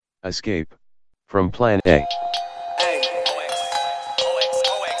Escape from Plan A.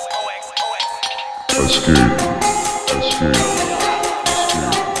 Escape, escape, escape.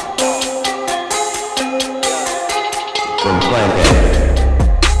 From Plan A.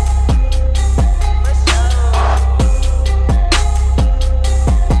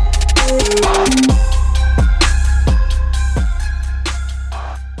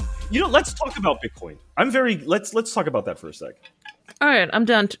 Let's talk about Bitcoin. Let's talk about that for a sec. All right, I'm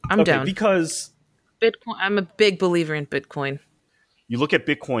down. I'm down. Because Bitcoin. I'm a big believer in Bitcoin. you look at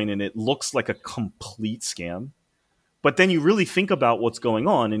Bitcoin and it looks like a complete scam, but then you really think about what's going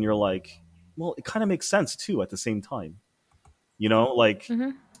on and you're like, well, it kind of makes sense too at the same time.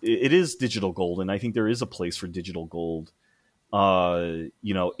 It is digital gold, and I think there is a place for digital gold. In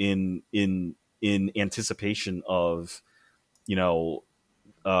anticipation of, of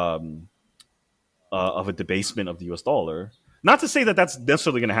a debasement of the U.S. dollar. Not to say that that's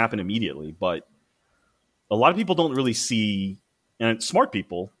necessarily going to happen immediately, but a lot of people don't really see, and smart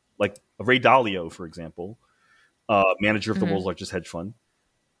people like Ray Dalio, for example, manager of the world's largest hedge fund,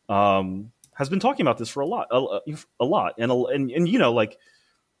 has been talking about this for a lot, and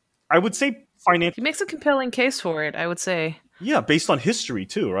I would say finance. He makes a compelling case for it, I would say. Yeah, based on history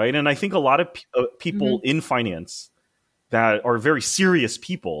too, right? And I think a lot of people in finance that are very serious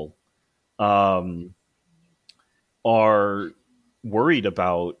people are worried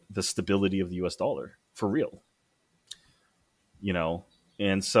about the stability of the U.S. dollar for real.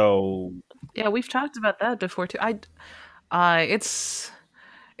 And so yeah, we've talked about that before too. It's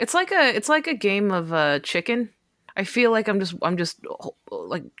like a game of chicken. I feel like I'm just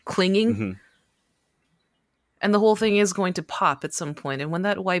like clinging. And the whole thing is going to pop at some point. And when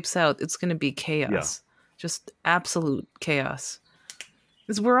that wipes out, it's going to be chaos. Yeah. Just absolute chaos.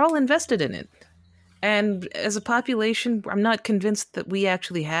 Because we're all invested in it. And as a population, I'm not convinced that we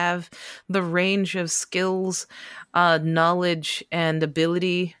actually have the range of skills, knowledge, and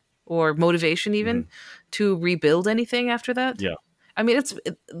ability, or motivation even, to rebuild anything after that. Yeah. I mean,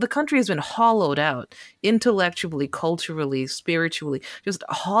 the country has been hollowed out intellectually, culturally, spiritually, just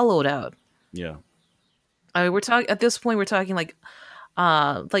hollowed out. Yeah. I mean, at this point, we're talking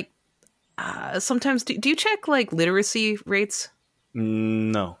sometimes do you check like literacy rates?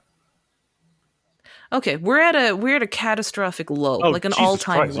 No. Okay, we're at a catastrophic low, like an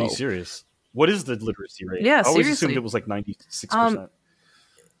all-time low. Are you serious? What is the literacy rate? Yeah, I always seriously. assumed it was like 96%.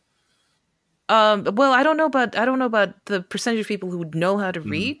 Well, I don't know about the percentage of people who would know how to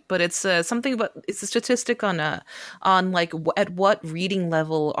read, but it's something about, it's a statistic on like at what reading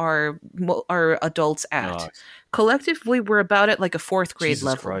level are adults at. Collectively, we're about at like a fourth grade Jesus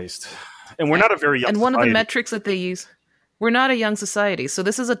level. Christ. And we're not a very young and society. One of the metrics that they use, we're not a young society. So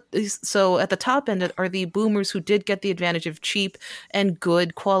so at the top end are the boomers who did get the advantage of cheap and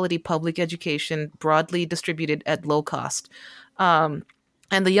good quality public education, broadly distributed at low cost. And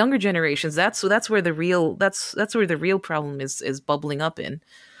the younger generations, that's where the real problem is bubbling up in.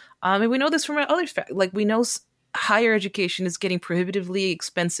 And we know this from other like we know higher education is getting prohibitively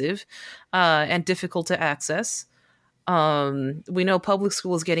expensive and difficult to access. We know public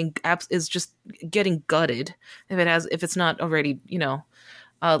school is just getting gutted if it's not already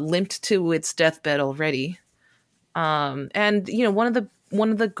limped to its deathbed already. And one of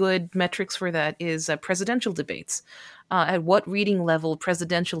the good metrics for that is presidential debates. At what reading level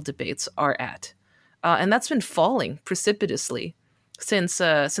presidential debates are at, and that's been falling precipitously since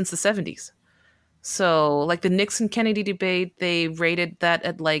the 70s. So, like the Nixon-Kennedy debate, they rated that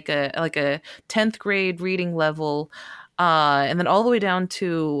at like a 10th grade reading level, and then all the way down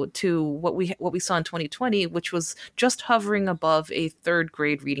to what we saw in 2020, which was just hovering above a 3rd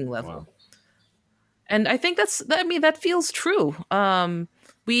grade reading level. Wow. And I think that feels true.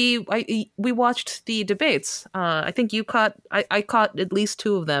 We watched the debates. I think you caught. I caught at least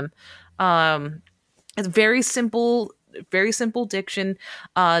 2 of them. It's very simple diction,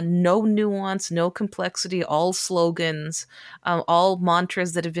 no nuance, no complexity, all slogans, all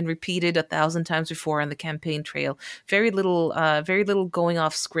mantras that have been repeated 1,000 times before on the campaign trail. Very little going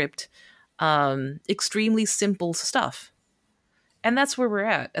off script. Extremely simple stuff. And that's where we're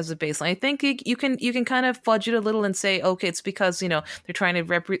at as a baseline. I think you can kind of fudge it a little and say, okay, it's because they're trying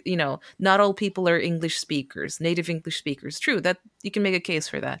to not all people are English speakers, native English speakers. True, that you can make a case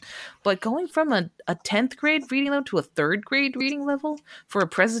for that. But going from a 10th grade reading level to a 3rd grade reading level for a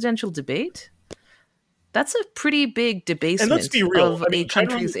presidential debate, that's a pretty big debasement of a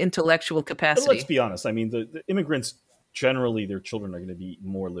country's intellectual capacity. Let's be honest. I mean, the immigrants, generally their children are going to be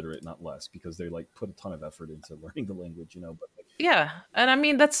more literate, not less, because they put a ton of effort into learning the language, But Yeah, and I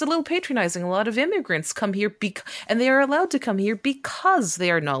mean that's a little patronizing. A lot of immigrants come here and they are allowed to come here because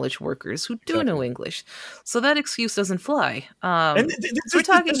they are knowledge workers who do know Exactly. English. So that excuse doesn't fly. And So we're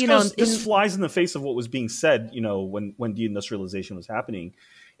talking, this flies in the face of what was being said, when deindustrialization was happening,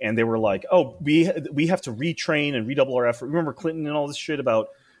 and they were like, "Oh, we have to retrain and redouble our effort." Remember Clinton and all this shit about,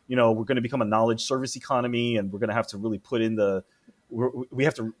 we're going to become a knowledge service economy, and we're going to have to really put in we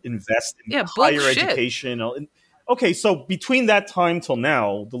have to invest in yeah, higher bullshit. education. Okay, so between that time till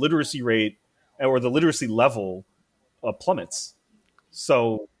now, the literacy rate or the literacy level plummets.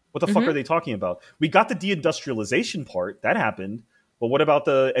 So what the fuck are they talking about? We got the deindustrialization part that happened, but what about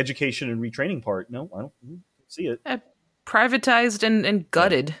the education and retraining part? No, I don't see it. Privatized and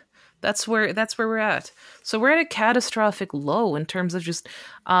gutted. That's where we're at. So we're at a catastrophic low in terms of just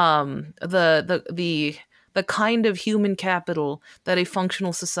the kind of human capital that a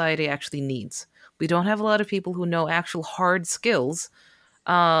functional society actually needs. We don't have a lot of people who know actual hard skills.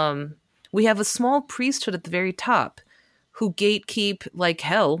 We have a small priesthood at the very top who gatekeep like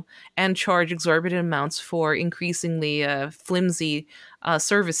hell and charge exorbitant amounts for increasingly flimsy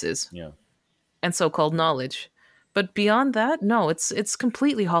services Yeah. and so-called knowledge. But beyond that, no, it's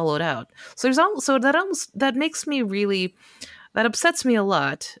completely hollowed out. So that makes me really, that upsets me a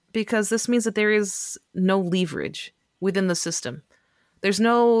lot, because this means that there is no leverage within the system. There's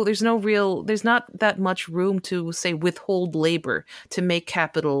not that much room to, say, withhold labor to make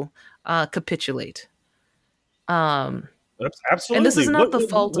capital capitulate. Absolutely. And this is not the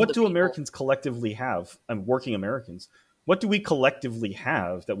fault of What the do people. Americans collectively have? And working Americans, what do we collectively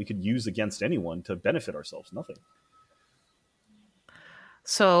have that we could use against anyone to benefit ourselves? Nothing.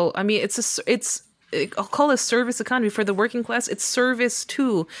 So I mean, I'll call it a service economy for the working class. It's service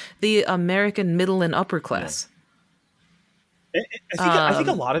to the American middle and upper class. I think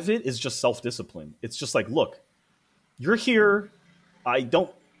a lot of it is just self-discipline. It's just like, look, you're here. I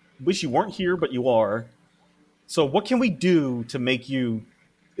don't wish you weren't here, but you are. So what can we do to make you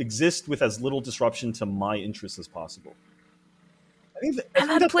exist with as little disruption to my interests as possible? I think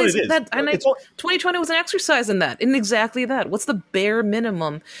that's what it is. 2020 was an exercise in exactly that. What's the bare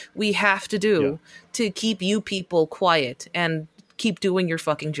minimum we have to do to keep you people quiet and keep doing your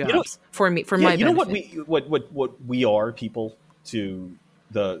fucking jobs for my benefit? What we are, people, to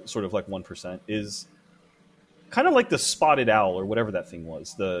the sort of like 1%, is kind of like the spotted owl or whatever that thing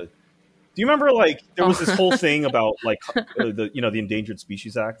was. Do you remember, like, there was this whole thing about like the Endangered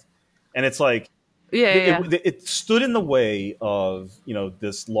Species Act, and it's like it stood in the way of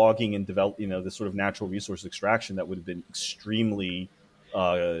this logging and this sort of natural resource extraction that would have been extremely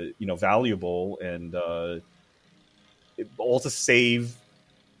valuable, and all to save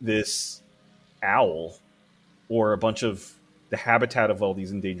this owl or a bunch of the habitat of all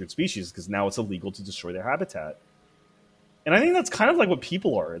these endangered species, because now it's illegal to destroy their habitat. And I think that's kind of like what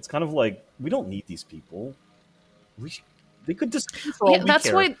people are. It's kind of like, we don't need these people. They could disappear for all we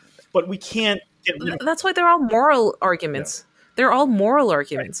care, but we can't get rid of them. That's why they're all moral arguments. They're all moral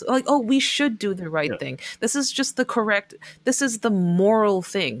arguments. Right. Like, oh, we should do the right thing. This is just this is the moral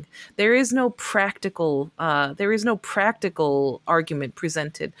thing. There is no practical argument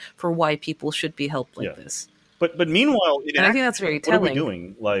presented for why people should be helped like this. But meanwhile, I think that's very telling. What are we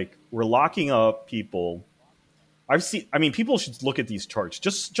doing? Like, we're locking up people. People should look at these charts.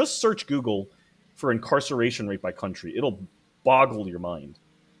 Just search Google for incarceration rate by country. It'll boggle your mind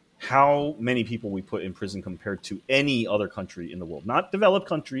how many people we put in prison compared to any other country in the world. Not developed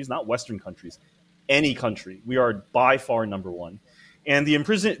countries, not Western countries, any country. We are by far number one. And the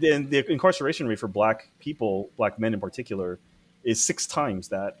incarceration rate for black people, black men in particular, is 6 times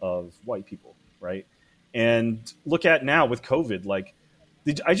that of white people, right? And look at now with COVID. Like,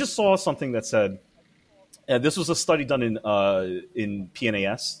 I just saw something that said, this was a study done in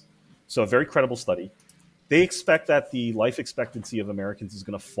PNAS, so a very credible study. They expect that the life expectancy of Americans is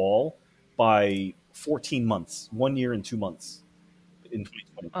going to fall by 14 months, 1 year and 2 months in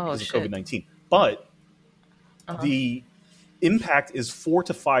 2020 because of COVID-19. But the impact is 4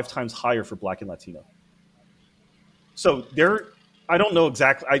 to 5 times higher for Black and Latino. So I don't know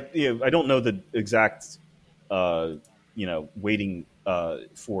exactly. I don't know the exact weighting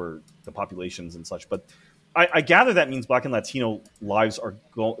for the populations and such, but I gather that means Black and Latino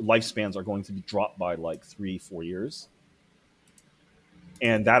lifespans are going to be dropped by like 3-4 years,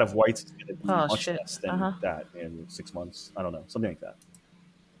 and that of whites is going to be much less than that in 6 months. I don't know, something like that,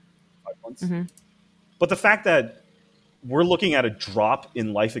 5 months. Mm-hmm. But the fact that we're looking at a drop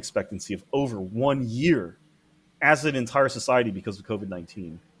in life expectancy of over 1 year as an entire society because of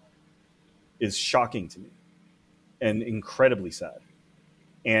COVID-19 is shocking to me and incredibly sad.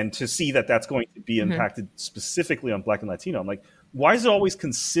 And to see that that's going to be impacted specifically on Black and Latino, I'm like, why is it always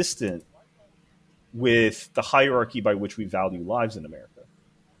consistent with the hierarchy by which we value lives in America?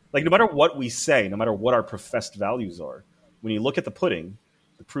 Like, no matter what we say, no matter what our professed values are, when you look at the pudding,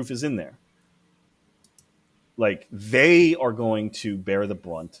 the proof is in there. Like, they are going to bear the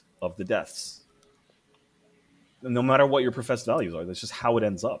brunt of the deaths. And no matter what your professed values are, that's just how it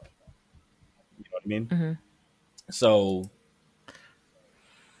ends up. You know what I mean? Mm-hmm. So,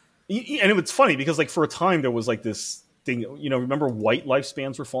 and it's funny because, like, for a time there was like this thing. You know, remember white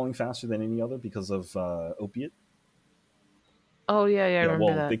lifespans were falling faster than any other because of opiate. Oh yeah, I remember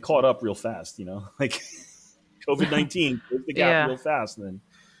well, that. they caught up real fast. You know, like COVID-19 closed the gap real fast, and then.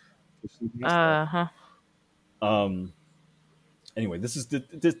 Anyway,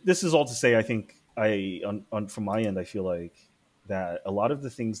 this is all to say. I think from my end, I feel like that a lot of the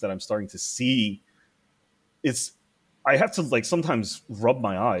things that I'm starting to see, I have to like sometimes rub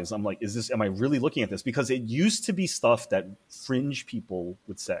my eyes. I'm like, am I really looking at this? Because it used to be stuff that fringe people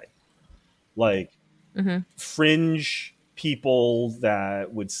would say, like fringe people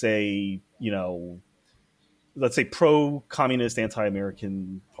that would say, you know, let's say pro-communist,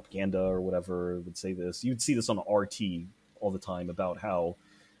 anti-American propaganda or whatever would say this. You'd see this on RT all the time about how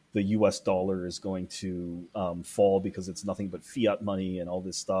the U.S. dollar is going to fall because it's nothing but fiat money and all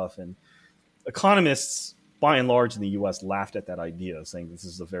this stuff. And economists, by and large, in the U.S. laughed at that idea, saying this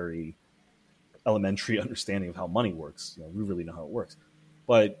is a very elementary understanding of how money works. You know, we really know how it works.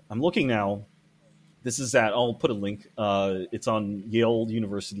 But I'm looking now. This is I'll put a link. It's on Yale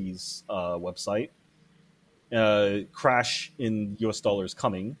University's website. Crash in U.S. dollars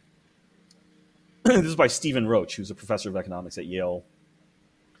coming. This is by Stephen Roach, who's a professor of economics at Yale.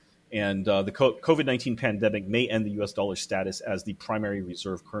 And the COVID-19 pandemic may end the U.S. dollar status as the primary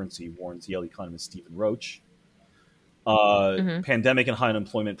reserve currency, warns Yale economist Stephen Roach. Pandemic and high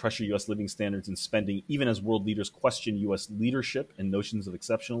unemployment pressure U.S. living standards and spending, even as world leaders question U.S. leadership and notions of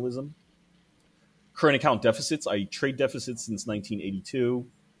exceptionalism. Current account deficits, i.e. trade deficits since 1982.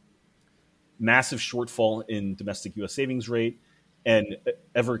 Massive shortfall in domestic U.S. savings rate, and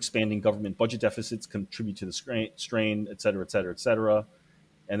ever-expanding government budget deficits contribute to the strain, et cetera, et cetera, et cetera.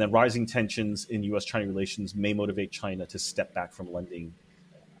 And then rising tensions in U.S.-China relations may motivate China to step back from lending.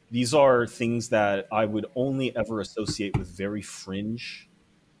 These are things that I would only ever associate with very fringe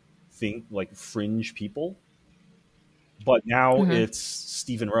people. But now it's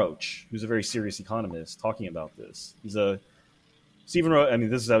Stephen Roach, who's a very serious economist, talking about this. Stephen Roach,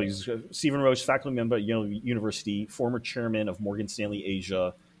 this is how he's Stephen Roach, faculty member at Yale University, former chairman of Morgan Stanley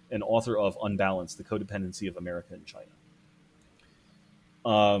Asia, and author of Unbalanced: The Codependency of America and China.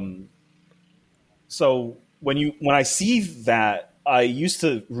 So when I see that, I used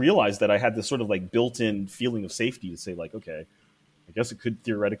to realize that I had this sort of like built-in feeling of safety to say like, okay, I guess it could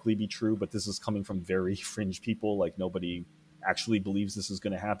theoretically be true, but this is coming from very fringe people. Like nobody actually believes this is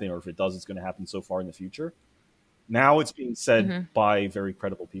going to happen, or if it does, it's going to happen so far in the future. Now it's being said by very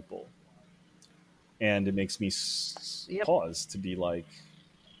credible people. And it makes me pause to be like,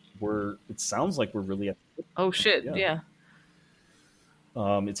 it sounds like we're really at the oh shit, yeah.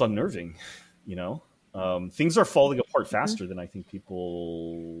 It's unnerving, you know? Things are falling apart faster than I think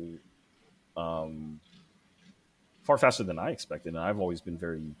people, far faster than I expected. And I've always been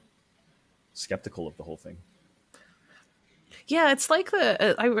very skeptical of the whole thing. Yeah, it's like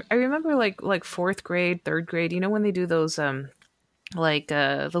I remember like fourth grade, third grade. You know when they do those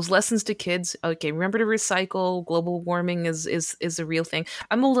those lessons to kids. Okay, remember to recycle. Global warming is a real thing.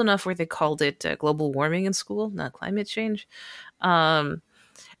 I'm old enough where they called it global warming in school, not climate change.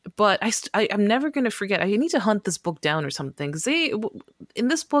 But I'm never going to forget. I need to hunt this book down or something, because in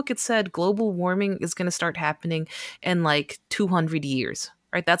this book it said global warming is going to start happening in like 200 years.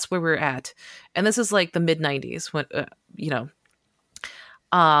 Right, that's where we're at, and this is like the mid 90s when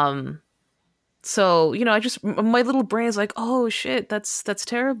So I just my little brain is like, oh shit, that's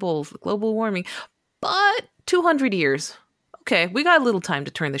terrible, global warming. But 200 years, okay, we got a little time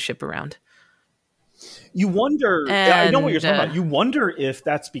to turn the ship around. You wonder. I know what you're talking about. You wonder if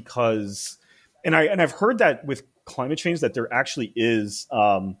that's because, and I've heard that with climate change that there actually is,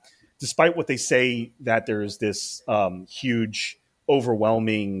 despite what they say that there's this huge,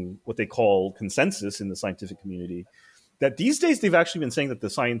 overwhelming, what they call consensus in the scientific community, that these days they've actually been saying that the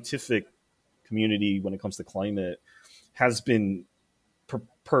scientific community, when it comes to climate, has been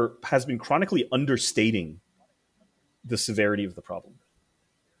chronically understating the severity of the problem.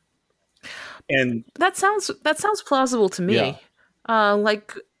 And that sounds plausible to me. Yeah.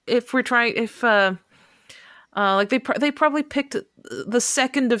 Like if we're trying, Like they probably picked the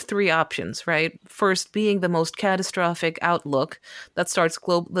second of three options, right? First being the most catastrophic outlook that starts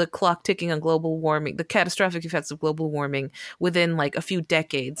the clock ticking on global warming, the catastrophic effects of global warming within like a few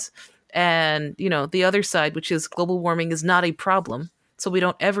decades, and the other side, which is global warming is not a problem, so we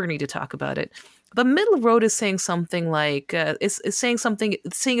don't ever need to talk about it. The middle road is saying something like is saying something,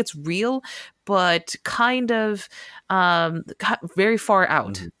 saying it's real, but kind of very far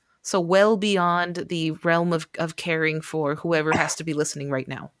out. Mhm. So well beyond the realm of caring for whoever has to be listening right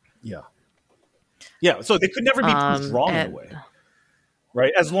now. Yeah. Yeah. So they could never be proved wrong in a way.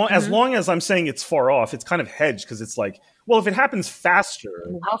 Right. As long as I'm saying it's far off, it's kind of hedged because it's like, well, if it happens faster,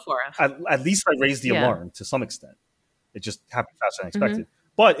 How far off? at least I raised the Yeah. alarm to some extent. It just happened faster than expected.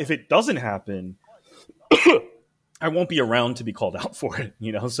 But if it doesn't happen, I won't be around to be called out for it,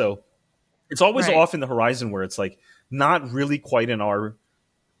 So it's always Right. off in the horizon where it's like not really quite in our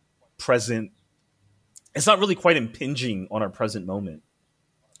present. It's not really quite impinging on our present moment.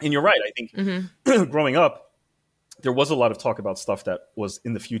 And you're right. I think growing up, there was a lot of talk about stuff that was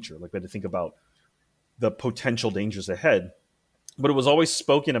in the future. Like we had to think about the potential dangers ahead. But it was always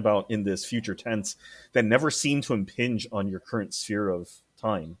spoken about in this future tense that never seemed to impinge on your current sphere of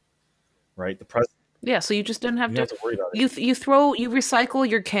time, right? The present. Yeah, so you just don't have You to. don't have to worry about it. You recycle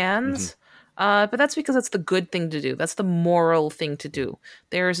your cans, but that's because that's the good thing to do. That's the moral thing to do.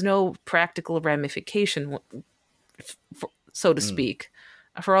 There is no practical ramification, so to speak,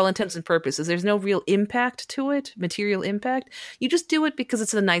 for all intents and purposes. There's no real impact to it, material impact. You just do it because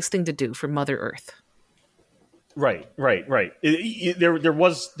it's a nice thing to do for Mother Earth. Right. There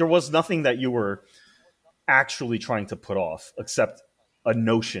was nothing that you were actually trying to put off except a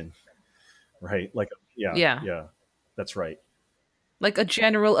notion, right? Like, yeah, that's right. Like a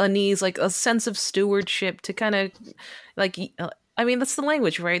general unease, like a sense of stewardship to kind of, like, I mean, that's the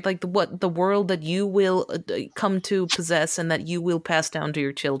language, right? Like the world that you will come to possess and that you will pass down to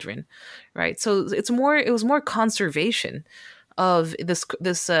your children, right? So it was more conservation of this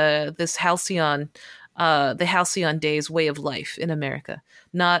halcyon. The halcyon days way of life in America.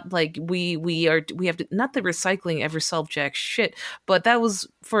 Not like we have to, not that recycling ever solved jack shit, but that was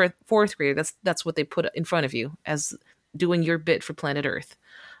for a fourth grader. That's what they put in front of you as doing your bit for planet Earth.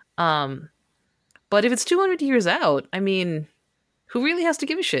 But if it's 200 years out, I mean, who really has to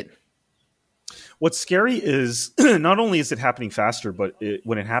give a shit? What's scary is not only is it happening faster, but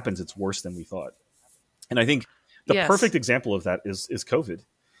when it happens, it's worse than we thought. And I think the perfect example of that is COVID,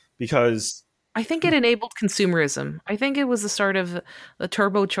 because I think it enabled consumerism. I think it was the start of the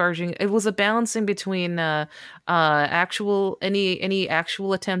turbocharging. It was a balancing between actual any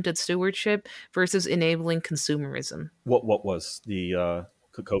actual attempt at stewardship versus enabling consumerism. What was the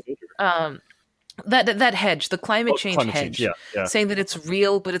COVID? That hedge, the climate change hedge, yeah. saying that it's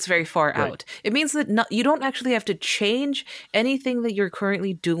real, but it's very far out. It means that you don't actually have to change anything that you're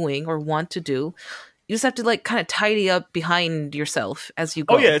currently doing or want to do. You just have to like kind of tidy up behind yourself as you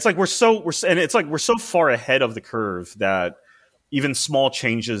go. Oh yeah, it's like we're so far ahead of the curve that even small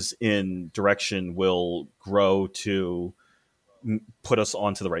changes in direction will grow to put us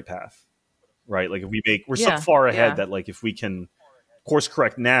onto the right path, right? Like if we're so far ahead that like if we can course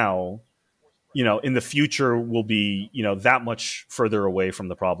correct now, in the future we'll be that much further away from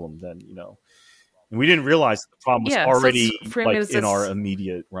the problem than and we didn't realize the problem was already in our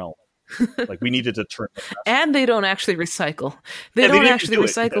immediate realm. Like we needed to turn and they don't actually recycle. They don't actually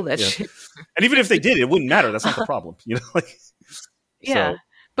recycle that shit. And even if they did, it wouldn't matter. That's not the problem. Yeah.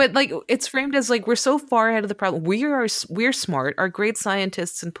 But like it's framed as like we're so far ahead of the problem. We're smart. Our great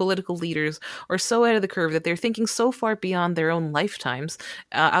scientists and political leaders are so ahead of the curve that they're thinking so far beyond their own lifetimes,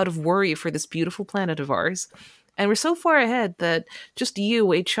 out of worry for this beautiful planet of ours. And we're so far ahead that just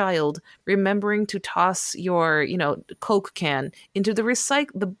you, a child, remembering to toss your, Coke can into the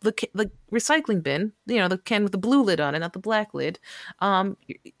recycling bin, the can with the blue lid on it, not the black lid,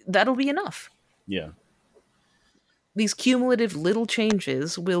 that'll be enough. Yeah. These cumulative little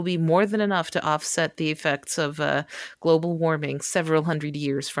changes will be more than enough to offset the effects of global warming several hundred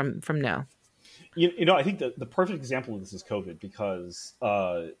years from now. I think the perfect example of this is COVID, because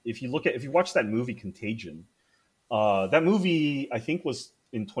if you watch that movie Contagion. That movie, I think, was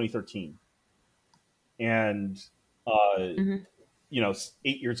in 2013, and 8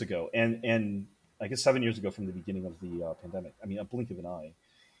 years ago, and I guess 7 years ago from the beginning of the pandemic. I mean, a blink of an eye,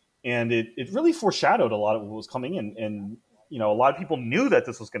 and it really foreshadowed a lot of what was coming in. And a lot of people knew that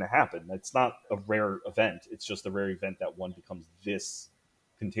this was going to happen. It's not a rare event; it's just a rare event that one becomes this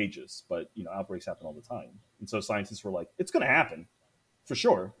contagious. But outbreaks happen all the time, and so scientists were like, "It's going to happen, for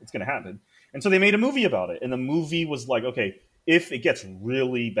sure. It's going to happen." And so they made a movie about it. And the movie was like, okay, if it gets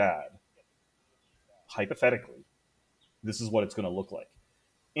really bad, hypothetically, this is what it's going to look like.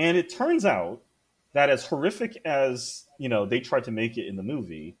 And it turns out that as horrific as, they tried to make it in the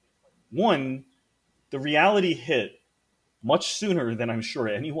movie, one, the reality hit much sooner than I'm sure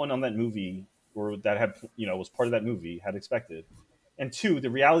anyone on that movie or that had, was part of that movie had expected. And two, the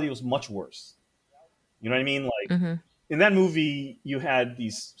reality was much worse. You know what I mean? Like in that movie, you had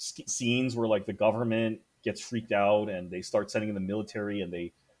these scenes where like the government gets freaked out and they start sending in the military and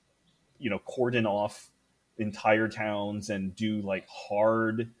they, cordon off entire towns and do like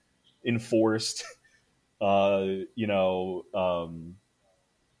hard enforced, hard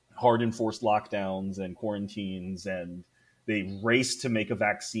enforced lockdowns and quarantines, and they race to make a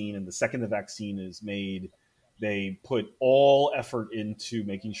vaccine. And the second the vaccine is made, they put all effort into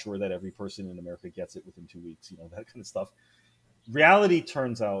making sure that every person in America gets it within 2 weeks, that kind of stuff. Reality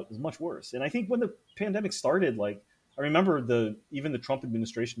turns out is much worse. And I think when the pandemic started, like, I remember even the Trump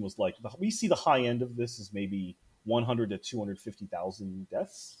administration was like, we see the high end of this is maybe 100 to 250,000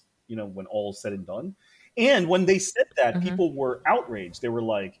 deaths, when all is said and done. And when they said that, people were outraged. They were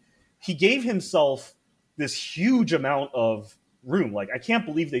like, he gave himself this huge amount of room. Like, I can't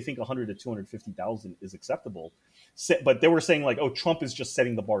believe they think 100 to 250,000 is acceptable. But they were saying like, oh, Trump is just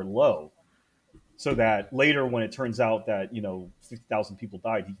setting the bar low so that later when it turns out that, 50,000 people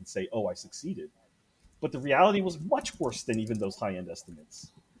died, he can say, oh, I succeeded. But the reality was much worse than even those high-end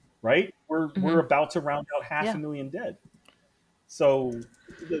estimates, right? We're about to round out 500,000 dead. So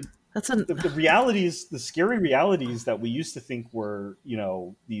the realities, the scary realities that we used to think were,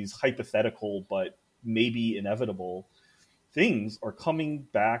 these hypothetical but maybe inevitable things are coming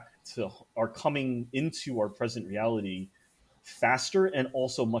into our present reality faster and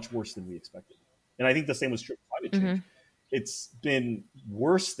also much worse than we expected. And I think the same was true of climate change. It's been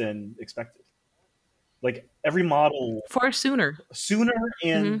worse than expected. Like every model far sooner,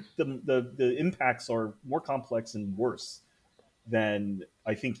 and the impacts are more complex and worse than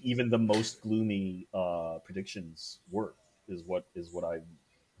I think even the most gloomy predictions were. Is what I'm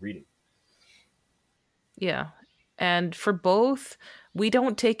reading. Yeah. And for both, we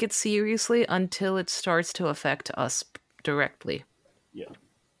don't take it seriously until it starts to affect us directly. Yeah.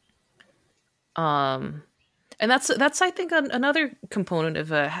 And that's I think another component of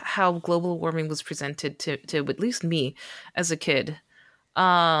how global warming was presented to at least me as a kid.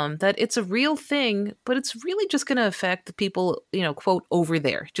 That it's a real thing, but it's really just going to affect the people, quote, over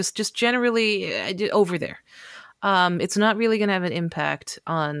there. Just generally over there. It's not really going to have an impact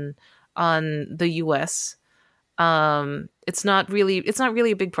on the U.S. It's not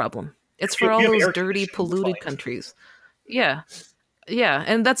really a big problem. It's for all those dirty, polluted countries. Yeah. Yeah,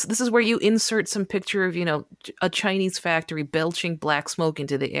 and this is where you insert some picture of, a Chinese factory belching black smoke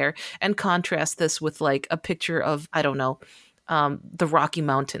into the air and contrast this with like a picture of, I don't know, the Rocky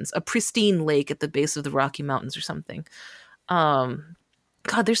Mountains, a pristine lake at the base of the Rocky Mountains or something. God,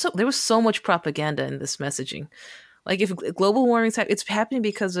 there was so much propaganda in this messaging. Like if global warming, it's happening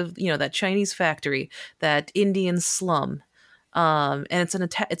because of, that Chinese factory, that Indian slum. And it's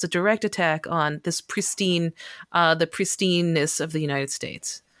it's a direct attack on this the pristineness of the United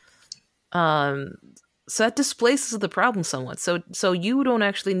States. So that displaces the problem somewhat. So you don't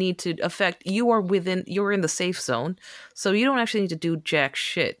actually need to you're in the safe zone. So you don't actually need to do jack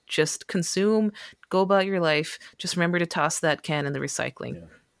shit. Just consume, go about your life. Just remember to toss that can in the recycling.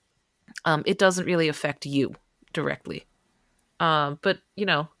 Yeah. It doesn't really affect you directly. But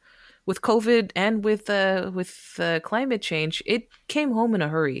with COVID and with climate change, it came home in a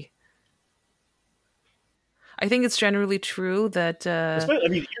hurry. I think it's generally true that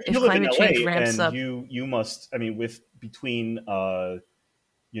if climate change ramps up, you must. I mean, between the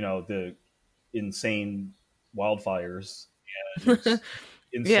insane wildfires and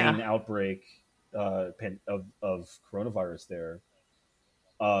insane outbreak of coronavirus there,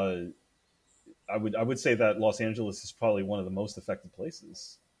 I would say that Los Angeles is probably one of the most affected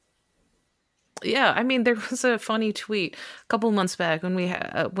places. Yeah, I mean, there was a funny tweet a couple of months back when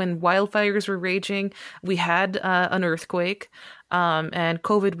when wildfires were raging. We had an earthquake, and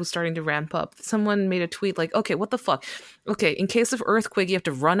COVID was starting to ramp up. Someone made a tweet like, "Okay, what the fuck? Okay, in case of earthquake, you have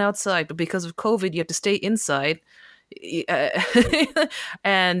to run outside, but because of COVID, you have to stay inside."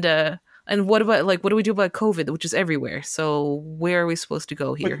 And what do we do about COVID, which is everywhere? So where are we supposed to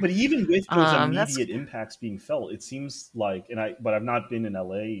go here? But even with those immediate impacts being felt, it seems like, but I've not been in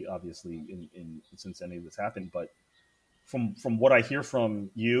LA, obviously, since any of this happened. But from what I hear from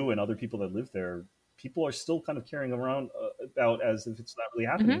you and other people that live there, people are still kind of carrying around about as if it's not really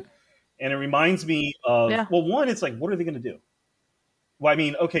happening. And it reminds me of, well, one, it's like, what are they going to do? Well, I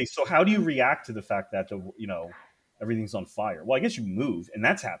mean, okay, so how do you react to the fact that everything's on fire? Well, I guess you move, and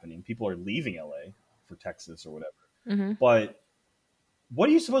that's happening. People are leaving LA for Texas or whatever. Mm-hmm. But what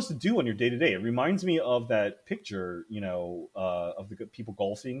are you supposed to do on your day to day? It reminds me of that picture, of the people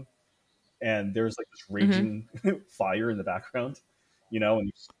golfing, and there's like this raging fire in the background, and you're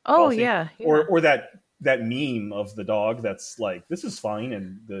Oh golfing. yeah, Or that meme of the dog that's like, this is fine,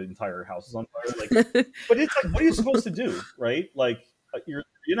 and the entire house is on fire. Like, but it's like, what are you supposed to do, right? Like, you're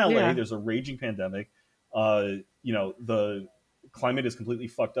in LA. Yeah. There's a raging pandemic. The climate is completely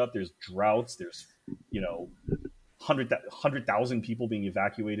fucked up. There's droughts. There's 100,000 people being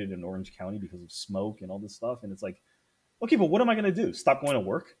evacuated in Orange County because of smoke and all this stuff. And it's like, okay, but what am I going to do? Stop going to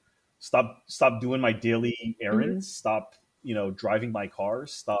work? Stop doing my daily errands? Stop, driving my car?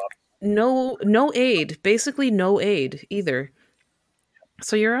 Stop. no aid, basically no aid either.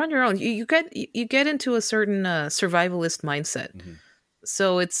 So you're on your own. You get into a certain survivalist mindset. Mhm.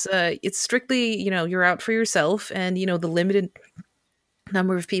 So it's strictly, you're out for yourself, and the limited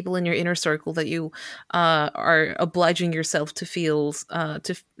number of people in your inner circle that you are obliging yourself to feel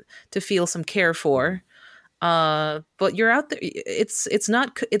to feel some care for. But you're out there. It's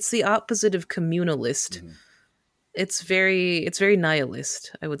the opposite of communalist. Mhm. It's very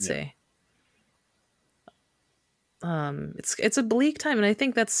nihilist, I would Yeah. say. It's a bleak time, and I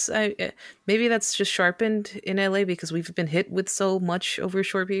think maybe that's just sharpened in LA because we've been hit with so much over a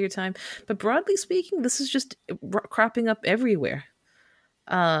short period of time. But broadly speaking, this is just cropping up everywhere.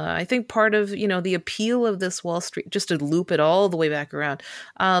 I think part of the appeal of this Wall Street, just to loop it all the way back around,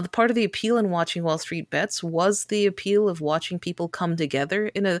 the part of the appeal in watching Wall Street Bets was the appeal of watching people come together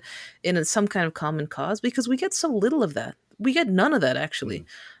in a some kind of common cause, because we get so little of that. We get none of that actually,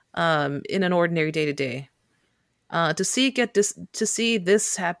 in an ordinary day to day. To see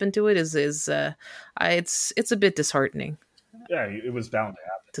this happen to it is it's a bit disheartening, Yeah, it was bound to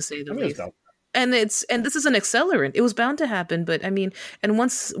happen. to say the I mean, it was least. bound. And this is an accelerant. It was bound to happen, but I mean, and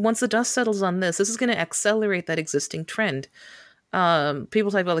once the dust settles on this is going to accelerate that existing trend.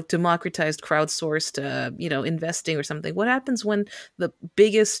 People talk about like democratized, crowdsourced, investing or something. What happens when the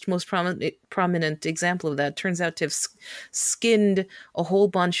biggest, most prominent example of that turns out to have skinned a whole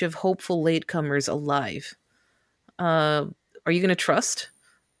bunch of hopeful latecomers alive? Are you going to trust?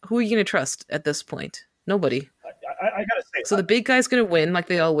 Who are you going to trust at this point? Nobody. I gotta say, So the big guy's going to win, like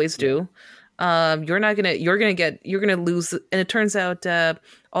they always do. You're gonna lose, and it turns out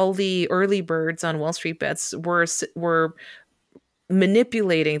all the early birds on Wall Street Bets were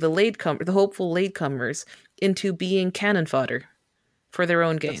manipulating the hopeful latecomers into being cannon fodder for their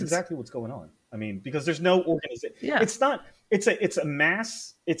own gains. that's exactly what's going on. I mean, because there's no organization. Yeah. It's not. It's a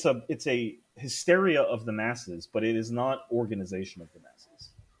mass. It's a hysteria of the masses, but it is not organization of the masses.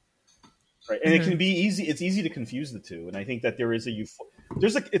 Right, and it can be easy. It's easy to confuse the two, and I think that there is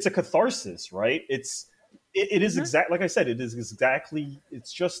it's a catharsis, right? It is exact. Like I said, it is exactly.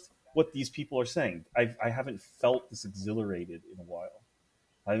 It's just what these people are saying. I haven't felt this exhilarated in a while.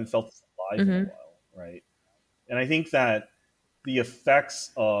 I haven't felt this alive in a while, right? And I think that the effects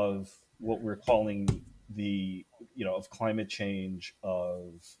of what we're calling of climate change,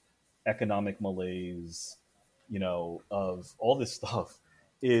 of economic malaise, of all this stuff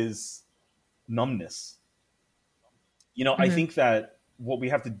is numbness. I think that what we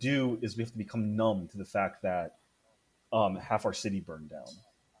have to do is we have to become numb to the fact that half our city burned down.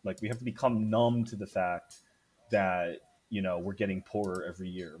 Like, we have to become numb to the fact that we're getting poorer every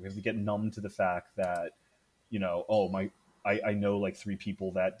year. We have to get numb to the fact that I know like 3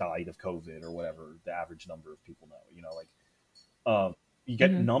 people that died of COVID or whatever the average number of people know. You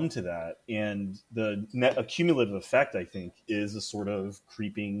get numb to that, and the net accumulative effect, I think, is a sort of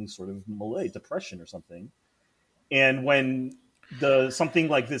creeping sort of malaise, depression or something. And when something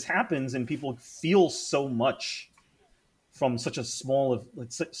like this happens and people feel so much from such a small,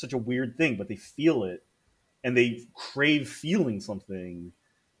 such a weird thing, but they feel it and they crave feeling something,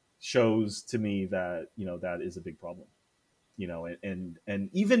 shows to me that that is a big problem. And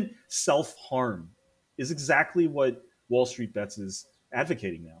even self-harm is exactly what Wall Street Bets is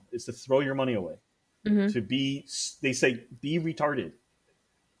advocating now, is to throw your money away, to be, they say, be retarded,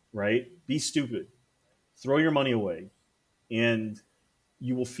 right? Be stupid, throw your money away, and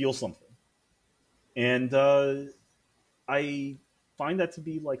you will feel something. And I find that to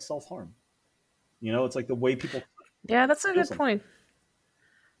be like self-harm. It's like the way people. Yeah, that's a good something. point.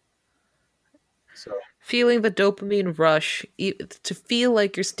 So Feeling the dopamine rush, to feel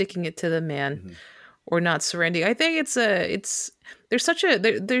like you're sticking it to the man, or not surrendering. I think there's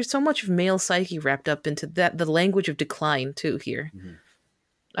so much of male psyche wrapped up into that, the language of decline too here.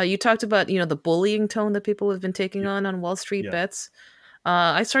 You talked about the bullying tone that people have been taking on Wall Street Bets.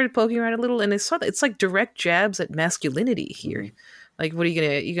 I started poking around a little, and I saw that it's like direct jabs at masculinity here. Like, what are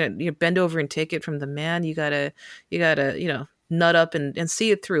you bend over and take it from the man? You gotta nut up and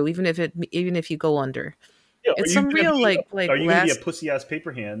see it through, even if you go under. Yeah, It's some real like are you going to be last. a pussy ass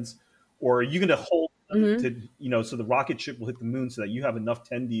paper hands, or are you going to hold them Mhm. to so the rocket ship will hit the moon so that you have enough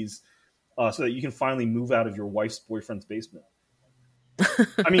tendies so that you can finally move out of your wife's boyfriend's basement?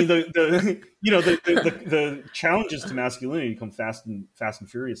 I mean, the the challenges to masculinity come fast and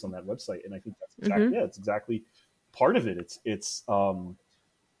furious on that website, and I think that's exactly Mhm. it's exactly part of it. It's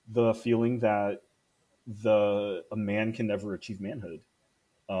the feeling that a man can never achieve manhood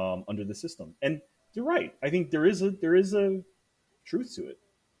under the system, and you're right. I think there is a truth to it.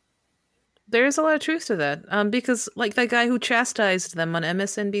 There is a lot of truth to that, because like that guy who chastised them on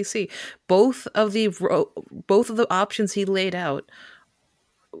MSNBC, both of both of the options he laid out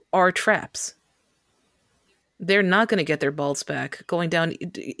are traps. They're not going to get their balls back going down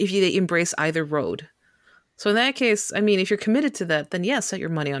if they embrace either road. So in that case, I mean, if you're committed to that, then yes, set your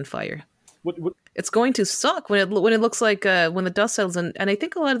money on fire. What It's going to suck when it looks like when the dust settles, and I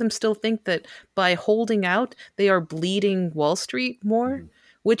think a lot of them still think that by holding out, they are bleeding Wall Street more,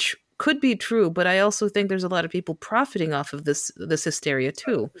 which could be true. But I also think there's a lot of people profiting off of this hysteria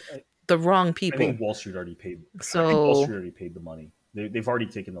too. The wrong I people. think Wall Street already paid. I think So Wall Street already paid the money. They've already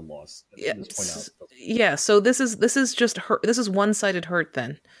taken the loss yeah, at this point out. yeah. So this is just hurt. This is one-sided hurt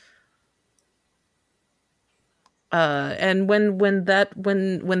then. And when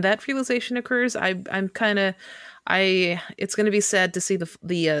that realization occurs, I'm kind of it's going to be sad to see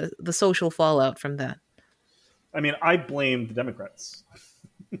the social fallout from that. I mean, I blame the Democrats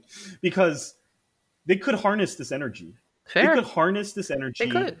because they could harness this energy. Fair. They could harness this energy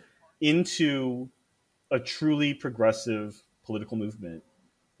They could. into a truly progressive political movement,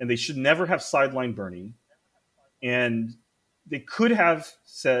 and they should never have sidelined Bernie. And they could have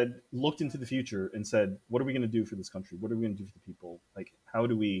looked into the future and said, what are we going to do for this country? What are we going to do for the people? Like, how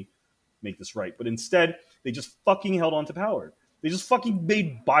do we make this right? But instead, they just fucking held on to power. They just fucking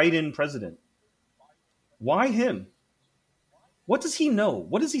made Biden president. Why him? What does he know?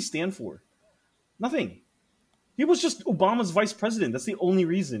 What does he stand for? Nothing. He was just Obama's vice president. That's the only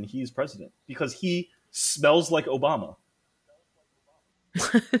reason he's president, because he smells like Obama.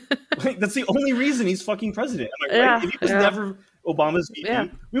 Like, that's the only reason he's fucking president. Am I right? If he was never Obama's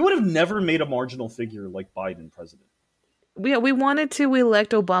VP, we would have never made a marginal figure like Biden president. We wanted to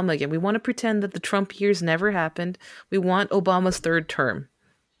elect Obama again. We want to pretend that the Trump years never happened. We want Obama's third term.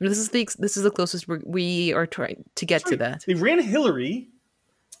 This is the closest we are trying to get to that. They ran Hillary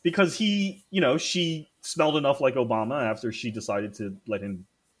because she smelled enough like Obama after she decided to let him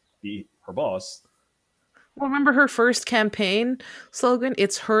be her boss. Well, remember her first campaign slogan?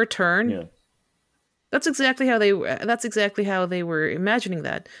 It's her turn. Yeah. That's exactly how they were imagining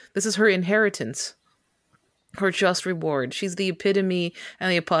that. This is her inheritance, her just reward. She's the epitome and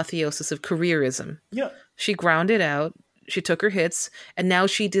the apotheosis of careerism. Yeah. She ground it out. She took her hits, and now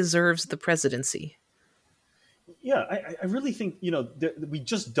she deserves the presidency. Yeah, I really think we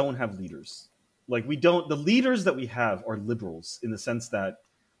just don't have leaders. Like, we don't. The leaders that we have are liberals in the sense that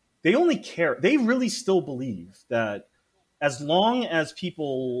they only care. They really still believe that as long as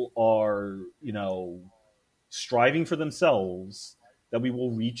people are, striving for themselves, that we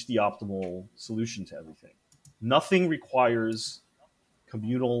will reach the optimal solution to everything. Nothing requires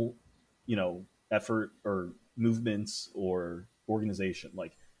communal, effort or movements or organization.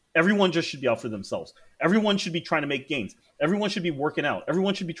 Like, everyone just should be out for themselves. Everyone should be trying to make gains. Everyone should be working out.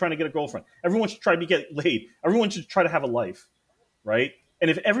 Everyone should be trying to get a girlfriend. Everyone should try to get laid. Everyone should try to have a life, right?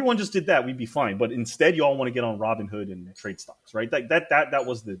 And if everyone just did that, we'd be fine. But instead, you all want to get on Robinhood and trade stocks, right? That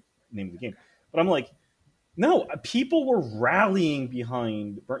was the name of the game. But I'm like, no, people were rallying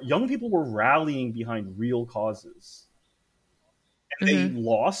behind, young people were rallying behind real causes. And they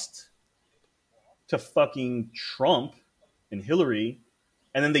lost to fucking Trump and Hillary,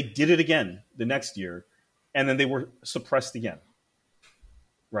 and then they did it again the next year, and then they were suppressed again,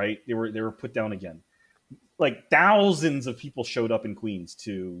 right? They were put down again. Like, thousands of people showed up in Queens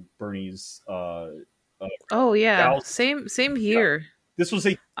to Bernie's. Oh yeah, same here. Yeah. This was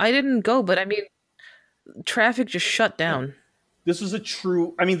I didn't go, but I mean, traffic just shut down. This was a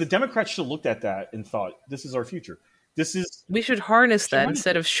true. I mean, the Democrats should have looked at that and thought, "This is our future. We should harness that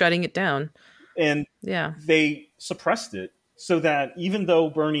instead of shutting it down." And yeah, they suppressed it so that even though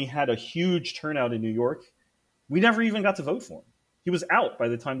Bernie had a huge turnout in New York, we never even got to vote for him. He was out by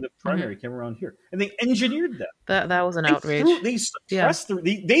the time the primary came around here, and they engineered that. That was an outrage. They suppressed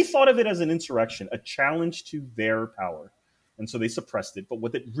they thought of it as an insurrection, a challenge to their power, and so they suppressed it. But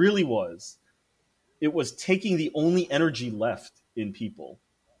what it really was, it was taking the only energy left in people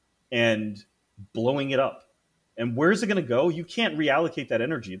and blowing it up. And where's it going to go? You can't reallocate that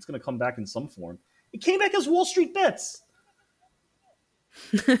energy. It's going to come back in some form. It came back as Wall Street bets.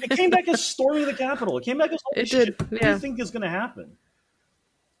 It came back as storming the Capitol. It came back as It did, What do yeah. you think is going to happen?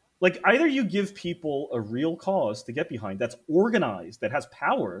 Like, either you give people a real cause to get behind that's organized, that has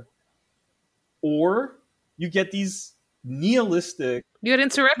power, or you get these nihilistic You had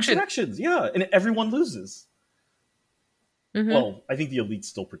insurrection. insurrections. Yeah, and everyone loses. Mhm. Well, I think the elites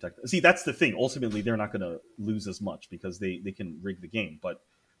still protect them. See, that's the thing. Ultimately, they're not going to lose as much because they can rig the game. But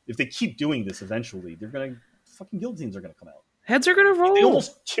if they keep doing this, eventually, they're going to fucking guillotines are going to come out. Heads are gonna They roll.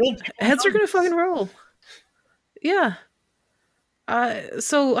 almost killed people. Heads are gonna fucking roll. Yeah.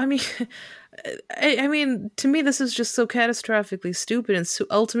 So I mean, I mean, to me, this is just so catastrophically stupid and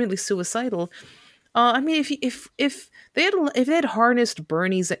ultimately suicidal. I mean, if they had harnessed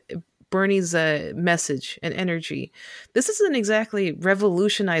Bernie's message and energy, this isn't exactly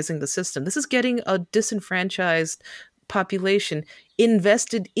revolutionizing the system. This is getting a disenfranchised population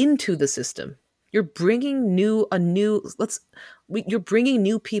invested into the system. You're bringing you're bringing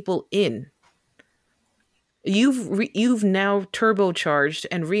new people in. You've now turbocharged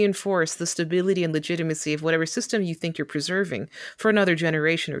and reinforced the stability and legitimacy of whatever system you think you're preserving for another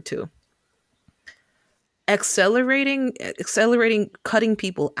generation or two. Accelerating cutting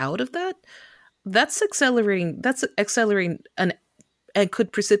people out of that's accelerating and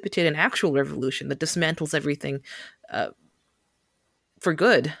could precipitate an actual revolution that dismantles everything for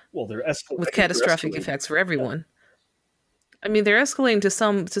good, Well, they're escalating. with catastrophic effects for everyone. I mean, they're escalating to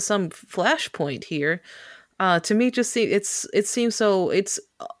some flashpoint here. To me, it seems so.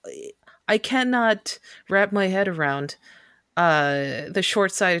 I cannot wrap my head around the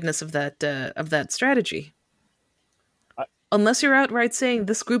short-sightedness of that strategy. Unless you're outright saying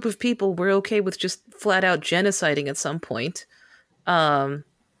this group of people we're okay with just flat out genociding at some point,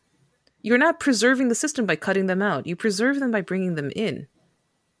 you're not preserving the system by cutting them out. You preserve them by bringing them in.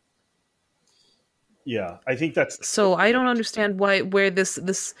 Yeah, I think that's So I don't understand where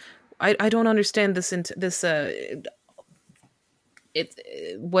this I don't understand this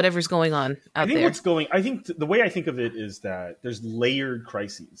whatever's going on out there. I think the way I think of it is that there's layered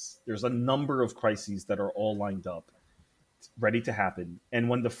crises. There's a number of crises that are all lined up, ready to happen. And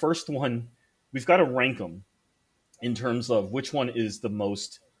when the first one, we've got to rank them in terms of which one is the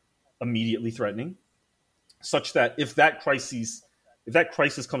most immediately threatening, such that if that crisis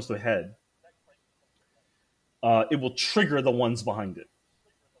comes to a head, it will trigger the ones behind it.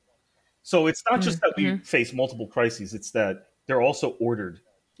 So it's not just that we face multiple crises, it's that they're also ordered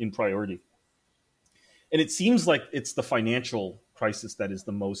in priority. And it seems like it's the financial crisis that is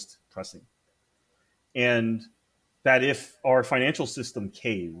the most pressing. And that if our financial system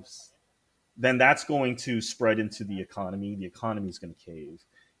caves, then that's going to spread into the economy. The economy is going to cave.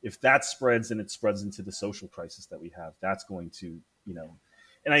 If that spreads and it spreads into the social crisis that we have, that's going to,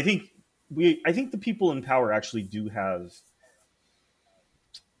 and I think the people in power actually do have,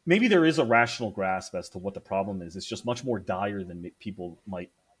 maybe there is a rational grasp as to what the problem is. It's just much more dire than people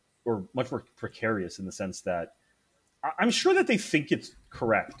might, or much more precarious in the sense that I'm sure that they think it's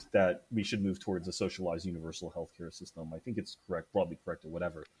correct that we should move towards a socialized universal healthcare system. I think it's correct, broadly correct, or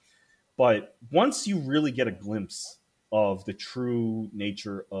whatever. But once you really get a glimpse of the true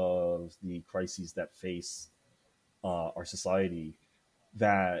nature of the crises that face our society,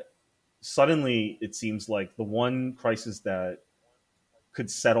 that suddenly it seems like the one crisis that could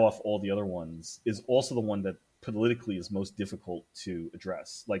set off all the other ones is also the one that politically is most difficult to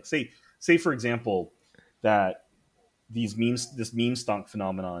address. Like say for example, that this meme stock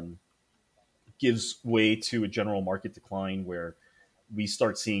phenomenon gives way to a general market decline where we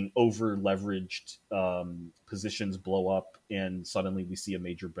start seeing over leveraged positions blow up, and suddenly we see a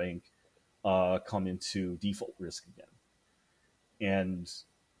major bank come into default risk again. And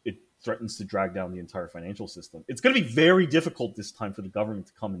it threatens to drag down the entire financial system. It's going to be very difficult this time for the government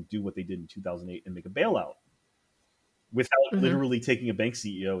to come and do what they did in 2008 and make a bailout without literally taking a bank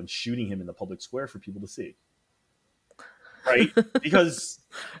CEO and shooting him in the public square for people to see. Right? Because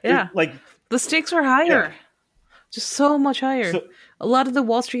the stakes are higher. Yeah. Just so much higher. So, a lot of the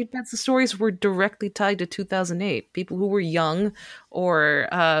Wall Street bets, the stories were directly tied to 2008. People who were young or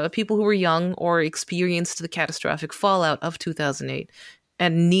experienced the catastrophic fallout of 2008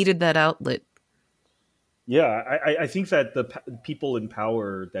 and needed that outlet. Yeah, I think that the people in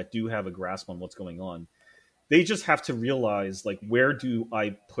power that do have a grasp on what's going on, they just have to realize, like, where do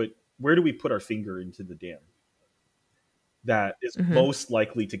we put our finger into the dam that is most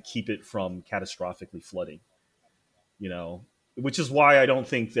likely to keep it from catastrophically flooding? Which is why I don't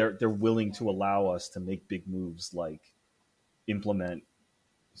think they're willing to allow us to make big moves like implement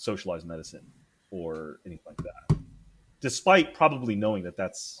socialized medicine. or anything like that, despite probably knowing that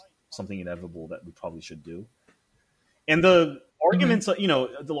that's something inevitable that we probably should do. And the arguments,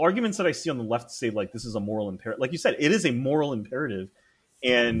 the arguments that I see on the left say like this is a moral imperative. Like you said, it is a moral imperative,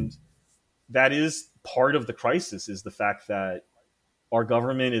 and that is part of the crisis. Is the fact that our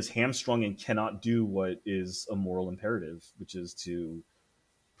government is hamstrung and cannot do what is a moral imperative, which is to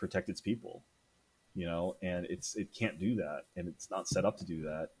protect its people. And it can't do that, and it's not set up to do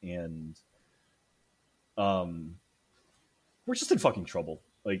that, and we're just in fucking trouble.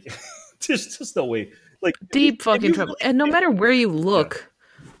 Like, there's just no way. Like, Deep fucking trouble. And no matter where you look.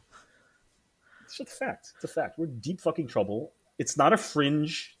 It's just a fact. It's a fact. We're deep fucking trouble. It's not a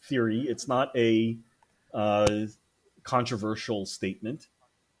fringe theory. It's not a controversial statement.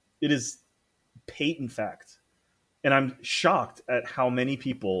 It is patent fact. And I'm shocked at how many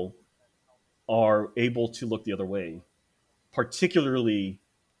people are able to look the other way, particularly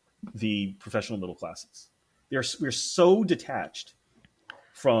the professional middle classes. We're so detached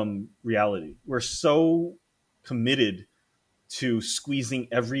from reality. We're so committed to squeezing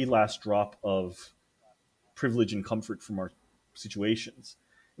every last drop of privilege and comfort from our situations.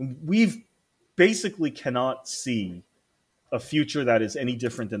 And we've basically cannot see a future that is any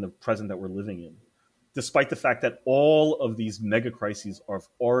different than the present that we're living in, despite the fact that all of these mega crises are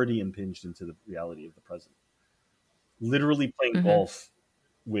already impinged into the reality of the present. Literally playing golf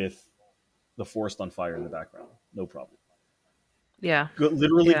with the forest on fire in the background, no problem. Yeah.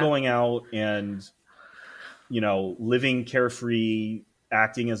 Literally going out and, living carefree,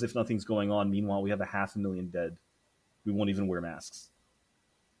 acting as if nothing's going on. Meanwhile, we have 500,000 dead. We won't even wear masks.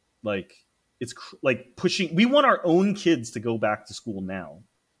 Like, it's like pushing. We want our own kids to go back to school now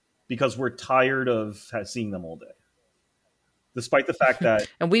because we're tired of seeing them all day. Despite the fact that...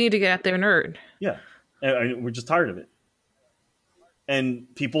 and we need to get out there and earn. Yeah. And we're just tired of it. And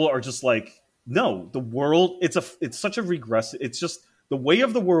people are just like, no, the world, it's such a regressive, it's just the way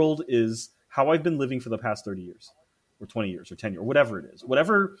of the world is how I've been living for the past 30 years or 20 years or 10 years, or whatever it is,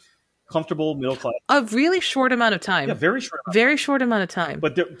 whatever comfortable middle class. A really short amount of time. Yeah, very short. Short amount of time.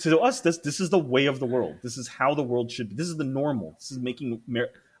 But to us, this is the way of the world. This is how the world should be. This is the normal. This is making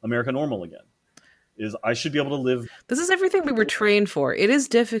America normal again. Is I should be able to live. This is everything we were trained for. It is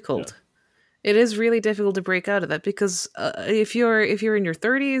difficult. Yeah. It is really difficult to break out of that because if you're in your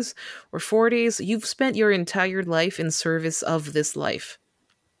 30s or 40s, you've spent your entire life in service of this life,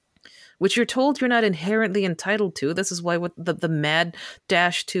 which you're told you're not inherently entitled to. This is why what the mad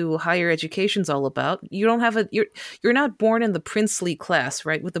dash to higher education is all about. You don't have you're not born in the princely class,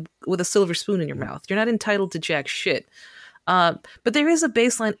 right? With a silver spoon in your mouth. You're not entitled to jack shit. But there is a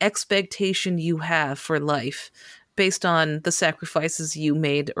baseline expectation you have for life based on the sacrifices you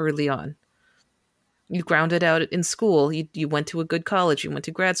made early on. You grounded out in school. You went to a good college. You went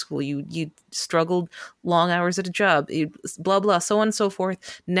to grad school. You struggled long hours at a job. Blah blah, so on and so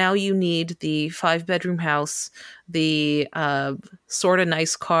forth. Now you need the 5-bedroom house, the sort of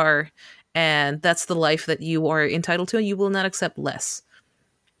nice car, and that's the life that you are entitled to. And you will not accept less.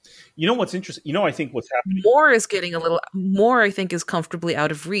 You know what's interesting? I think what's happening... More is getting a little... More, I think, is comfortably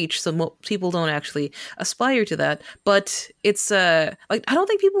out of reach, so people don't actually aspire to that. But it's... I don't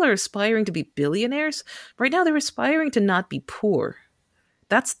think people are aspiring to be billionaires. Right now, they're aspiring to not be poor.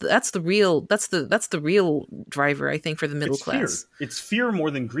 That's the real driver, I think, for the middle class. Fear. It's fear more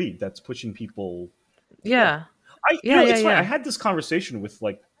than greed that's pushing people... Yeah. Funny. I had this conversation with,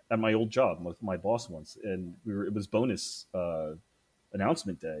 at my old job, with my boss once, and it was bonus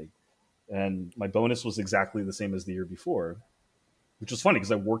announcement day. And my bonus was exactly the same as the year before, which was funny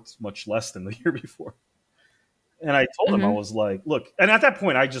because I worked much less than the year before. And I told him, I was like, look, and at that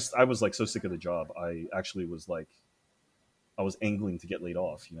point, I was like so sick of the job. I actually was like, I was angling to get laid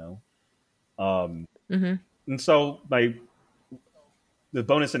off, And so the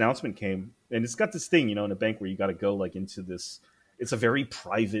bonus announcement came, and it's got this thing, in a bank where you got to go into this, it's a very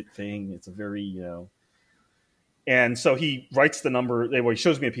private thing. It's a very, And so he writes the number. He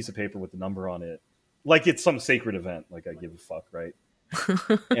shows me a piece of paper with the number on it, like it's some sacred event. Like I give a fuck, right?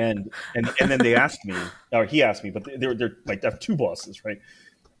 and then they asked me, or he asked me, but they're like, they have two bosses, right?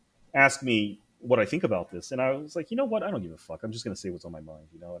 Ask me what I think about this, and I was like, you know what? I don't give a fuck. I'm just gonna say what's on my mind,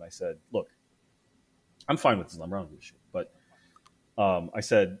 And I said, look, I'm fine with this number. I don't give a shit. But I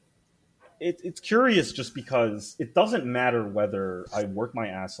said, it's curious just because it doesn't matter whether I work my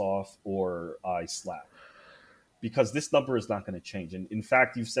ass off or I slap. Because this number is not going to change. And in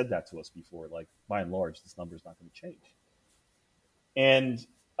fact, you've said that to us before. Like, by and large, this number is not going to change. And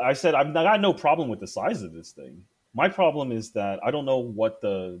I said, I got no problem with the size of this thing. My problem is that I don't know what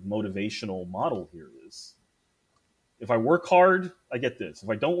the motivational model here is. If I work hard, I get this. If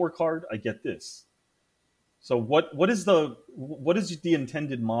I don't work hard, I get this. So what is the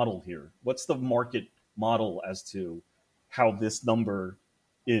intended model here? What's the market model as to how this number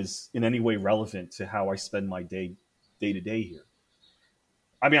is in any way relevant to how I spend my day to day here?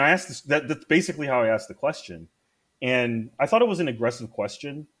 I mean, I asked this, that's basically how I asked the question, and I thought it was an aggressive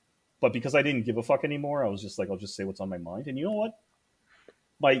question, but because I didn't give a fuck anymore, I was just like, I'll just say what's on my mind. And you know what?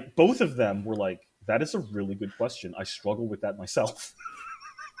 Like, both of them were like, that is a really good question. I struggle with that myself.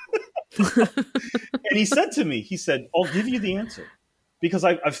 And he said to me, he said, I'll give you the answer because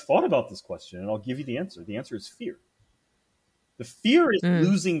I've thought about this question and I'll give you the answer. The answer is fear. The fear is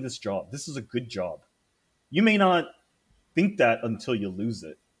losing this job. This is a good job. You may not think that until you lose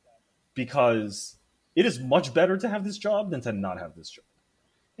it, because it is much better to have this job than to not have this job.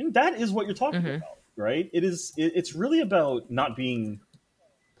 And that is what you're talking about, right? It's really about not being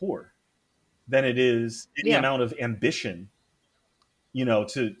poor than it is the amount of ambition,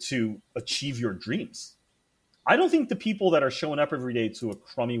 to achieve your dreams. I don't think the people that are showing up every day to a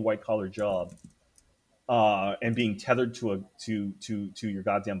crummy white collar job and being tethered to your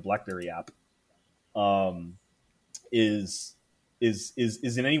goddamn BlackBerry app is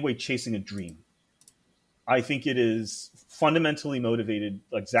in any way chasing a dream. I think it is fundamentally motivated,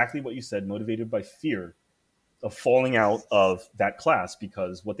 exactly what you said, motivated by fear of falling out of that class,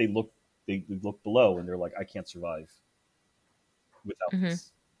 because what they look below and they're like, I can't survive without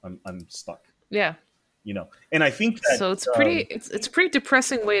this. I'm stuck. Yeah. And I think that, so it's a pretty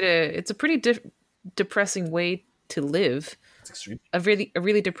depressing way to live. It's extreme. A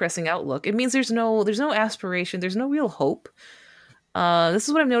really depressing outlook. It means there's no aspiration, there's no real hope. This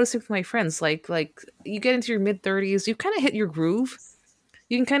is what I'm noticing with my friends. Like you get into your mid-30s, you kind of hit your groove.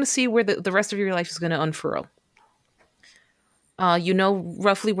 You can kind of see where the rest of your life is going to unfurl.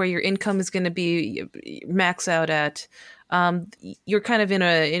 Roughly where your income is going to be max out at. You're kind of in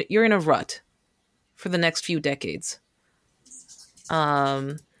a rut for the next few decades.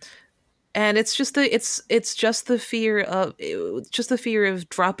 And it's just the fear of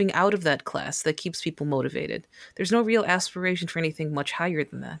dropping out of that class that keeps people motivated. There's no real aspiration for anything much higher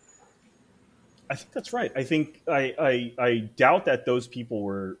than that. I think that's right. I think I doubt that those people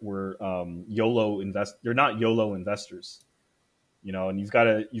were YOLO They're not YOLO investors, And you've got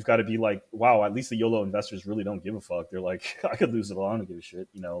to be like, wow, at least the YOLO investors really don't give a fuck. They're like, I could lose it all. I don't give a shit.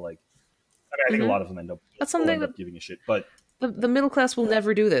 I think a lot of them end up giving a shit, but. The middle class will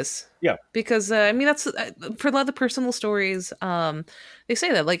never do this. Yeah. Because, that's for a lot of the personal stories, they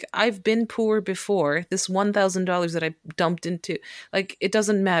say that, like, I've been poor before. This $1,000 that I dumped into, like, it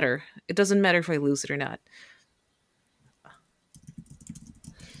doesn't matter. It doesn't matter if I lose it or not.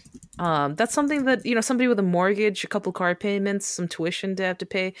 That's something that, somebody with a mortgage, a couple car payments, some tuition to have to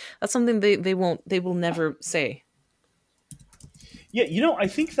pay, that's something they will never say. Yeah, I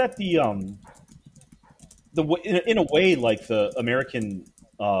think that in a way, like the American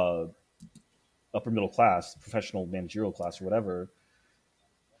upper middle class, professional managerial class, or whatever,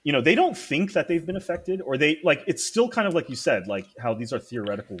 they don't think that they've been affected, or it's still kind of like you said, like how these are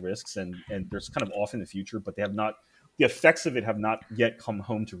theoretical risks and there's kind of off in the future, but they have not, the effects of it have not yet come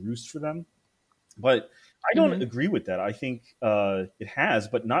home to roost for them. But I don't agree with that. I think it has,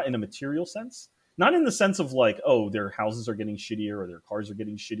 but not in a material sense, not in the sense of like, oh, their houses are getting shittier, or their cars are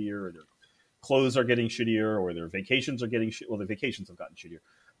getting shittier, or their clothes are getting shittier, or their vacations are getting shit. Well, the vacations have gotten shittier,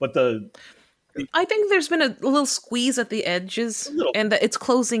 but I think there's been a little squeeze at the edges, and that it's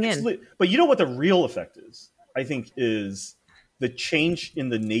closing in. But you know what the real effect is? I think is the change in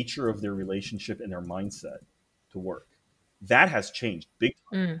the nature of their relationship and their mindset to work. That has changed big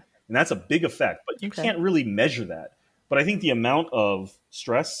time, and that's a big effect. But you can't really measure that. But I think the amount of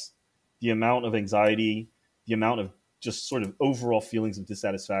stress, the amount of anxiety, the amount of just sort of overall feelings of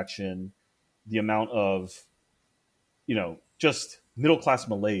dissatisfaction, the amount of, just middle-class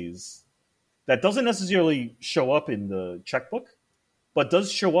malaise that doesn't necessarily show up in the checkbook, but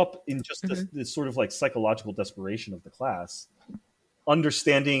does show up in just this sort of like psychological desperation of the class.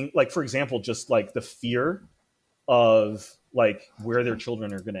 Understanding, like, for example, just like the fear of like where their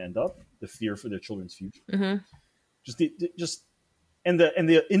children are going to end up, the fear for their children's future, and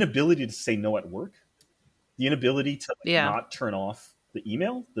the inability to say no at work, the inability to not turn off the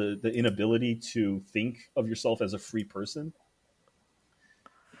email, the inability to think of yourself as a free person.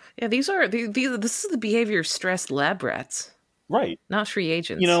 Yeah, this is the behavior of stressed lab rats, right? Not free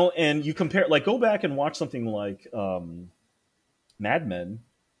agents. And you compare, like, go back and watch something like Mad Men,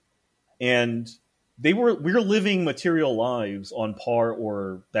 and we're living material lives on par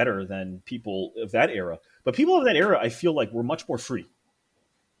or better than people of that era. But people of that era, I feel like, were much more free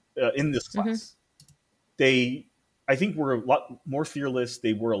in this class. I think were a lot more fearless.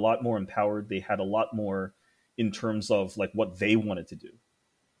 They were a lot more empowered. They had a lot more in terms of like what they wanted to do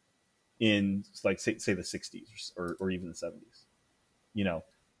in like say the 60s or even the 70s. You know,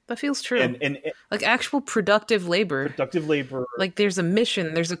 That feels true. and Like actual productive labor. productive labor. Like there's a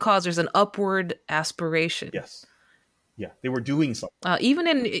mission, there's a cause, there's an upward aspiration. Yes, yeah, they were doing something. Even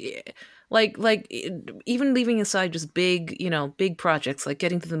in even leaving aside just big, big projects like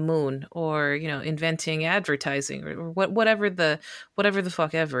getting to the moon or inventing advertising or whatever the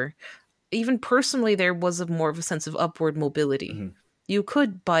fuck ever. Even personally, there was more of a sense of upward mobility. Mm-hmm. You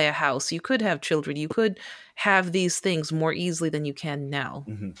could buy a house, you could have children, you could have these things more easily than you can now.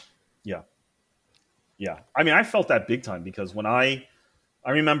 Mm-hmm. Yeah, yeah. I mean, I felt that big time because when I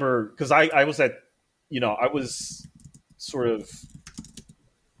remember because I was at I was sort of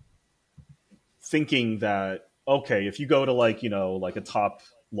thinking that okay, if you go to like a top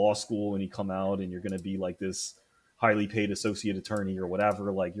law school and you come out and you're going to be like this highly paid associate attorney or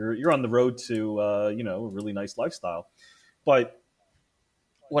whatever, like you're on the road to a really nice lifestyle. But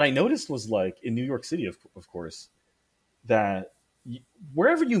what I noticed was like in New York City, of course, that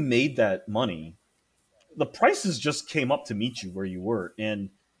wherever you made that money, the prices just came up to meet you where you were. And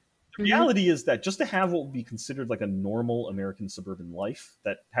the reality is that just to have what would be considered like a normal American suburban life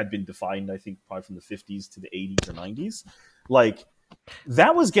that had been defined, I think, probably from the 50s to the 80s or 90s, like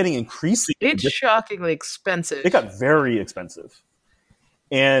that was getting increasingly. It's shockingly expensive. It got very expensive.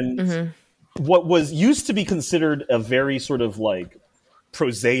 And what was used to be considered a very sort of like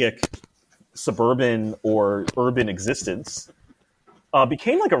prosaic suburban or urban existence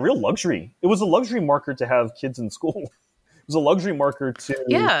became like a real luxury. It was a luxury marker to have kids in school. It was a luxury marker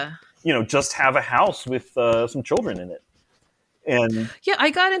to, just have a house with some children in it. And yeah,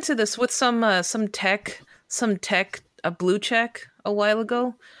 I got into this with some tech, a blue check a while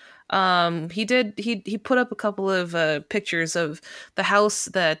ago. He put up a couple of pictures of the house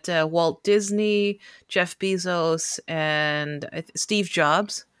that Walt Disney, Jeff Bezos, and Steve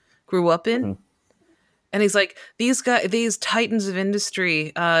Jobs grew up in. Mm-hmm. And he's like, these titans of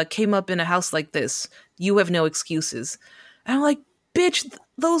industry came up in a house like this. You have no excuses. And I'm like, bitch,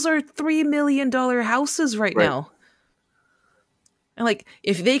 those are $3 million houses right now. And like,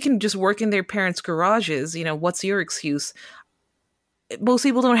 if they can just work in their parents' garages, what's your excuse? Most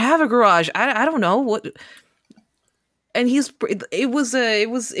people don't have a garage. I don't know what. And it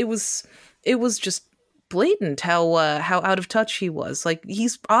was just blatant how out of touch he was. Like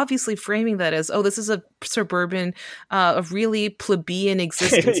he's obviously framing that as, oh, this is a suburban, a really plebeian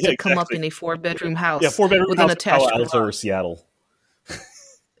existence to come up in a 4-bedroom house. Yeah, 4-bedroom with house an attached Palo Alto or Seattle.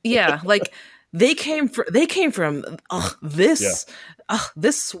 Yeah, like they came from this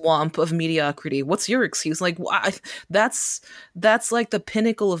swamp of mediocrity. What's your excuse? Like that's like the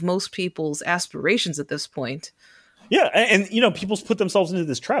pinnacle of most people's aspirations at this point. Yeah, and people put themselves into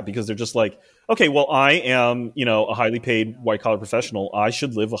this trap because they're just like, okay, well, I am, a highly paid white collar professional. I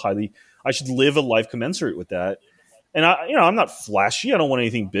should live a life commensurate with that. And I'm not flashy. I don't want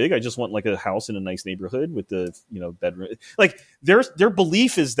anything big. I just want like a house in a nice neighborhood with the, bedroom. Like their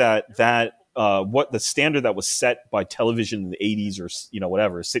belief is that what the standard that was set by television in the 80s or,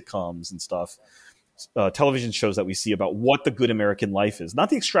 whatever, sitcoms and stuff, television shows that we see about what the good American life is, not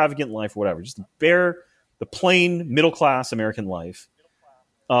the extravagant life or whatever, just the plain middle class American life,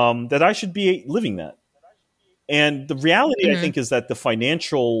 that I should be living that. And the reality, I think, is that the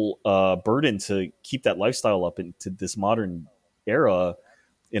financial burden to keep that lifestyle up into this modern era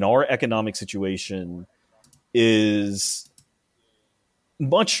in our economic situation is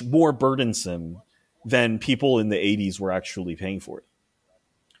much more burdensome than people in the 80s were actually paying for it.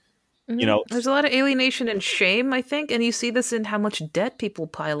 There's a lot of alienation and shame, I think, and you see this in how much debt people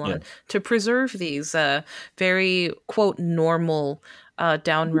pile on to preserve these very, quote, normal,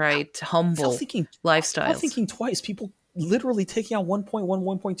 downright humble lifestyles. I'm thinking twice. People literally taking out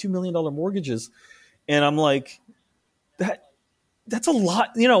 $1.2 million mortgages, and I'm like, that's a lot,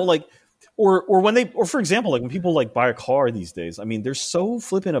 like, or for example, like when people like buy a car these days, I mean, they're so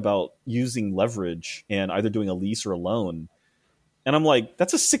flippant about using leverage and either doing a lease or a loan. And I'm like,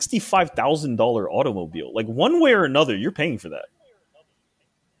 that's a $65,000 automobile. Like one way or another, you're paying for that.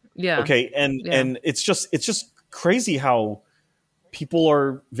 Yeah. Okay. And it's just crazy how people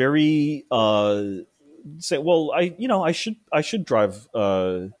are very say, well, I should drive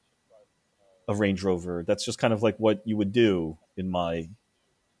a Range Rover. That's just kind of like what you would do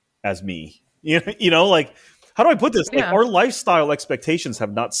as me. Like how do I put this? Like our lifestyle expectations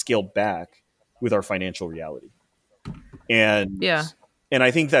have not scaled back with our financial reality. And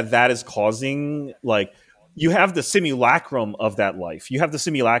I think that is causing, like, you have the simulacrum of that life. You have the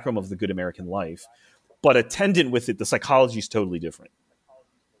simulacrum of the good American life. but attendant with it, the psychology is totally different.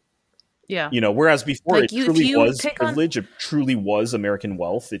 Yeah. Whereas before Like it if truly you was take on- privilege, it truly was American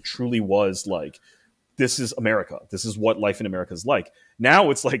wealth. It truly was like, this is America. This is what life in America is like. Now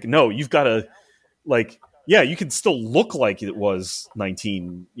it's like, no, you've got to like, yeah, you can still look like it was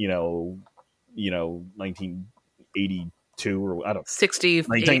 1982 or I don't 68.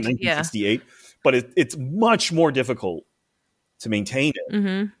 1968, but it's much more difficult to maintain it.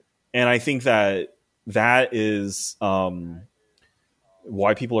 Mm-hmm. And I think that is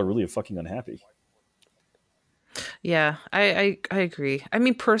why people are really fucking unhappy. Yeah, I agree. I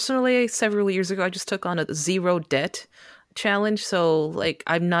mean, personally, several years ago, I just took on a zero debt challenge. So, like,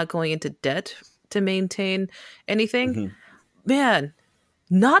 I'm not going into debt to maintain anything. Mm-hmm. Man,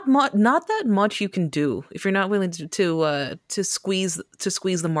 not that much you can do if you're not willing to squeeze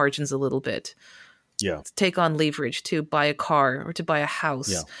the margins a little bit. Yeah, To take on leverage to buy a car or to buy a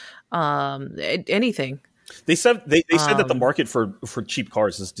house. Anything. they said that the market for cheap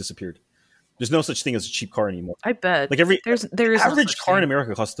cars has disappeared. There's no such thing as a cheap car anymore. I bet. Like there is no average such car in thing.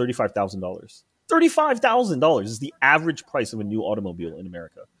 America costs $35,000. $35,000 is the average price of a new automobile in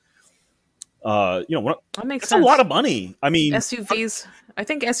America. That makes it's sense. a lot of money. I mean, SUVs. I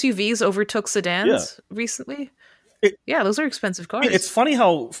think SUVs overtook sedans recently. Those are expensive cars. it's funny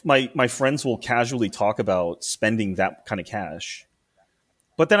how my friends will casually talk about spending that kind of cash,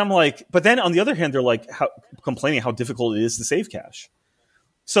 but then I'm like, but then on the other hand, they're like complaining how difficult it is to save cash.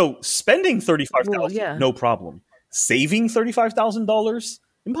 So spending $35,000, no problem. Saving $35,000,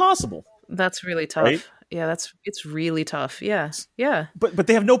 impossible. That's really tough. Right? Yeah, it's really tough. Yeah, yeah. But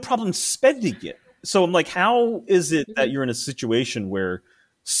they have no problem spending it. So I'm like, how is it that you're in a situation where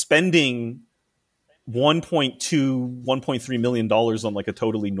spending $1.3 million on like a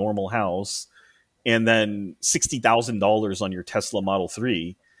totally normal house, and then $60,000 on your Tesla Model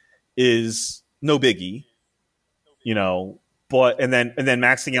 3 is no biggie, but and then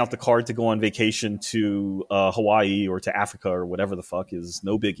maxing out the card to go on vacation to Hawaii or to Africa or whatever the fuck is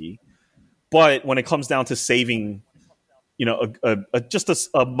no biggie. But when it comes down to saving, just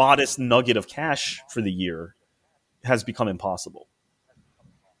a modest nugget of cash for the year has become impossible.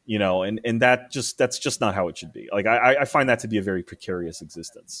 And that's just not how it should be. Like I find that to be a very precarious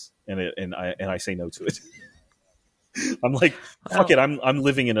existence, and I say no to it. I'm like, fuck it. I'm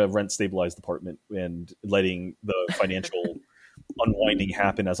living in a rent stabilized apartment and letting the financial unwinding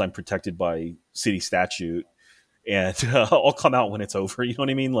happen as I'm protected by city statute, and I'll come out when it's over. You know what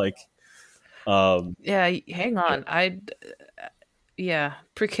I mean? Like, yeah. Hang on.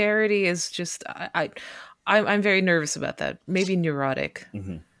 Precarity is just I'm very nervous about that. Maybe neurotic.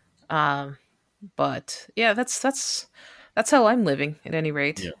 Mm-hmm. But yeah, that's how I'm living at any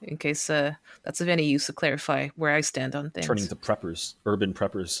rate. Yeah. In case that's of any use to clarify where I stand on things. Turning to preppers, urban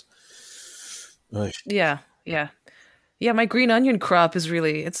preppers. Ugh. Yeah. My green onion crop is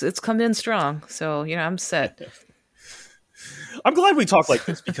really it's come in strong. So I'm set. I'm glad we talk like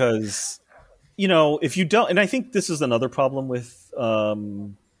this because if you don't, and I think this is another problem with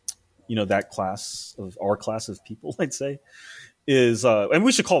that class of our class of people, I'd say, is and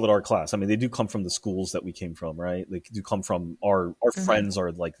we should call it our class. I mean, they do come from the schools that we came from, right? They do come from our friends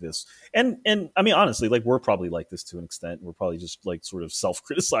are like this, and I mean, honestly, like we're probably like this to an extent. We're probably just like sort of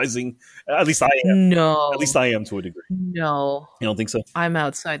self-criticizing. At least I am. No, at least I am to a degree. No, you don't think so? I'm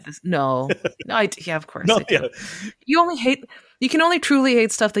outside this. No, yeah, of course. No, I do. Yeah. You can only truly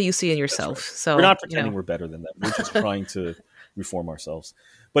hate stuff that you see in yourself. Right. So we're not pretending we're better than them. We're just trying to reform ourselves.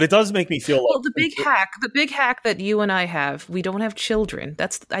 But it does make me feel well, the big hack that you and I have, we don't have children.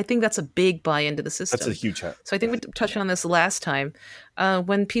 I think that's a big buy into the system. That's a huge hack. So I think we touched on this last time.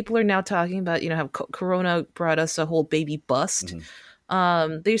 When people are now talking about, how Corona brought us a whole baby bust,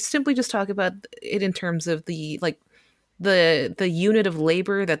 they simply just talk about it in terms of the unit of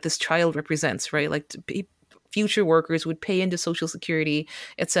labor that this child represents, right? Like future workers would pay into Social Security,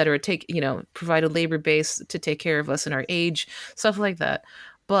 et cetera, provide a labor base to take care of us in our age, stuff like that.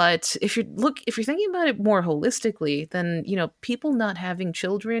 But if you're thinking about it more holistically, then people not having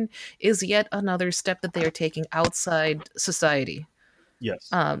children is yet another step that they are taking outside society. Yes.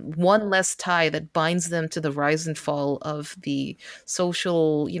 One less tie that binds them to the rise and fall of the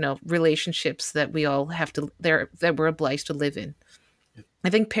social, relationships that we all that we're obliged to live in. I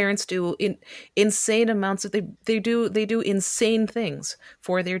think parents do insane amounts of they do insane things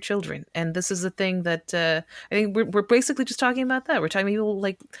for their children, and this is a thing that I think we're basically just talking about that. We're talking about people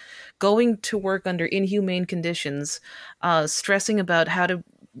like going to work under inhumane conditions, stressing about how to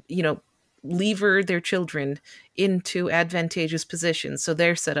lever their children into advantageous positions so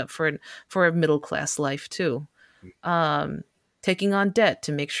they're set up for a middle class life too. taking on debt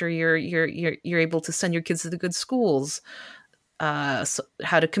to make sure you're able to send your kids to the good schools, so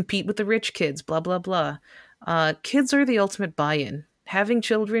how to compete with the rich kids, blah blah blah. Kids are the ultimate buy-in. Having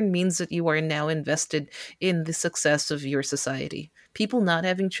children means that you are now invested in the success of your society. People not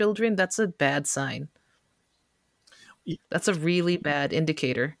having children, that's a bad sign. That's a really bad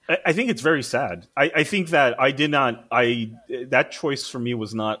indicator. I think it's very sad. I think that I did not. That choice for me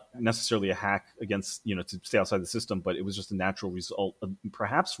was not necessarily a hack against to stay outside the system, but it was just a natural result,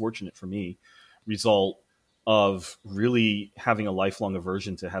 perhaps fortunate for me, result of really having a lifelong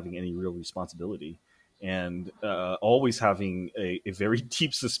aversion to having any real responsibility, and always having a very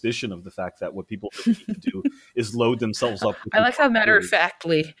deep suspicion of the fact that what people really need to do is load themselves up. I like how matter of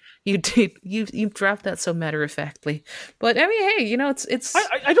factly you dropped that so matter of factly. But I mean, hey, it's.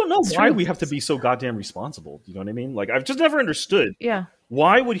 I don't know it's why true. we have to be so goddamn responsible. You know what I mean? Like, I've just never understood. Yeah.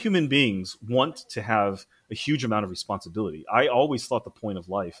 Why would human beings want to have a huge amount of responsibility? I always thought the point of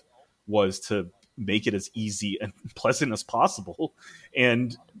life was to make it as easy and pleasant as possible,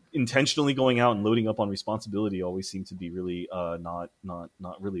 and intentionally going out and loading up on responsibility always seemed to be really not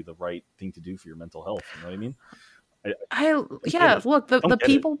really the right thing to do for your mental health. You know what I mean? Get Look, the get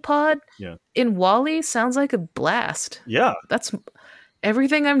people pod Yeah. in Wally sounds like a blast. Yeah. That's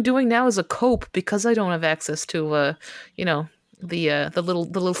everything I'm doing now is a cope because I don't have access to the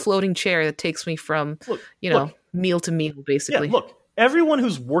little floating chair that takes me from Look. meal to meal basically. Yeah, look, everyone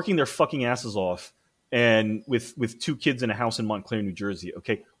who's working their fucking asses off and with two kids in a house in Montclair, New Jersey,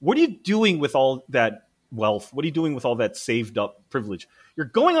 okay, what are you doing with all that wealth? What are you doing with all that saved up privilege? You're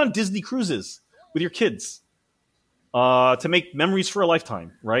going on Disney cruises with your kids to make memories for a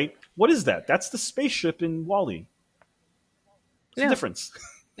lifetime, right? What is that? That's the spaceship in Wall-E. What's the difference?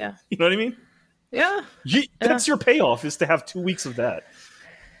 Yeah. You know what I mean? Yeah. That's your payoff, is to have 2 weeks of that.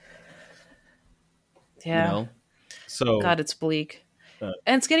 Yeah. You know? So God, it's bleak.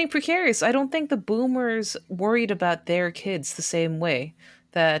 And it's getting precarious. I don't think the boomers worried about their kids the same way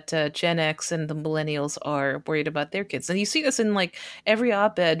that Gen X and the millennials are worried about their kids. And you see this in like every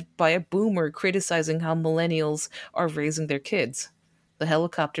op-ed by a boomer criticizing how millennials are raising their kids. The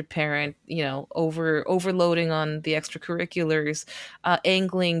helicopter parent, overloading on the extracurriculars,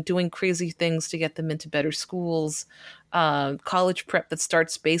 angling, doing crazy things to get them into better schools, college prep that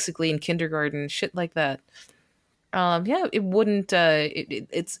starts basically in kindergarten, shit like that. It wouldn't.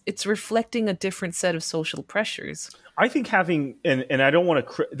 It's reflecting a different set of social pressures. I think having and I don't want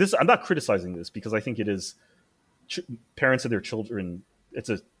to this. I'm not criticizing this because I think it is parents of their children.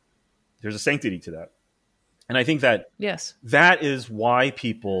 There's a sanctity to that, and I think that Yes, that is why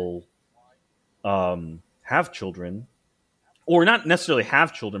people have children, or not necessarily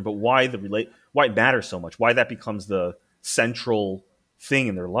have children, but why it matters so much. Why that becomes the central thing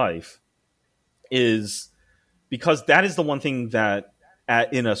in their life is because that is the one thing that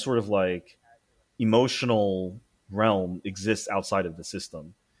in a sort of like emotional realm exists outside of the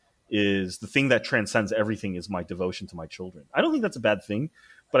system, is the thing that transcends everything is my devotion to my children. I don't think that's a bad thing,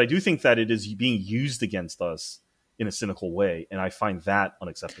 but I do think that it is being used against us in a cynical way, and I find that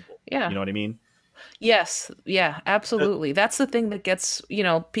unacceptable. Yeah. You know what I mean? yes, yeah, absolutely. That's the thing that gets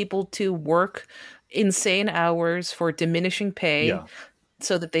people to work insane hours for diminishing pay, Yeah.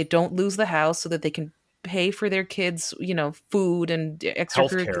 so that they don't lose the house, so that they can pay for their kids, food and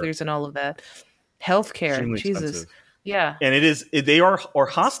extracurriculars and all of that. Healthcare, Extremely Jesus, expensive. yeah, And they are our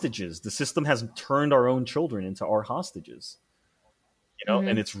hostages. The system has turned our own children into our hostages.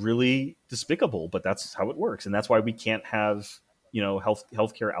 And it's really despicable, but that's how it works. And that's why we can't have,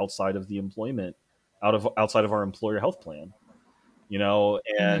 healthcare outside of the employment, outside of our employer health plan,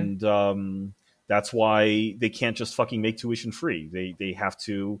 and that's why they can't just fucking make tuition free. They have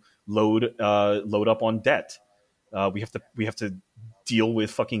to load up on debt. We have to deal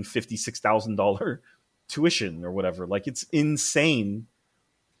with fucking $56,000 tuition or whatever. Like, it's insane.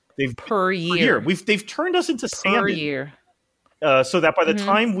 per year. They've turned us into Per salmon. year. So that by the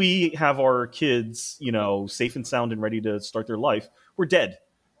time we have our kids, safe and sound and ready to start their life, we're dead.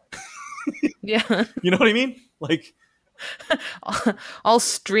 Yeah. You know what I mean? Like, All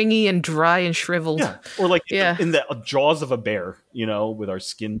stringy and dry and shriveled. yeah, or like Yeah. in the jaws of a bear, with our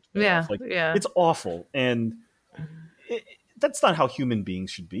skin. torn Yeah, off. Like, yeah. it's awful, and that's not how human beings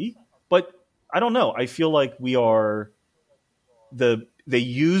should be. But I don't know. I feel like they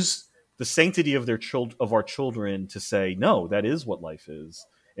use the sanctity of our children to say, no, that is what life is.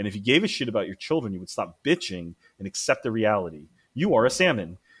 And if you gave a shit about your children, you would stop bitching and accept the reality. You are a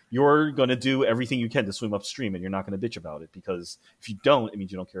salmon. You're going to do everything you can to swim upstream, and you're not going to bitch about it, because if you don't, it means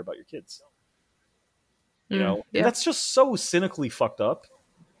you don't care about your kids. Yeah. And that's just so cynically fucked up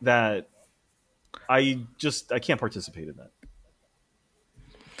that I can't participate in that.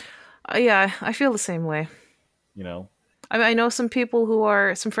 Yeah, I feel the same way. You know, I know some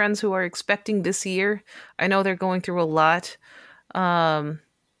friends who are expecting this year. I know they're going through a lot. Um,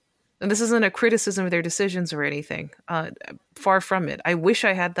 and this isn't a criticism of their decisions or anything. Far from it. I wish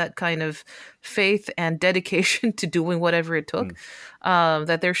I had that kind of faith and dedication to doing whatever it took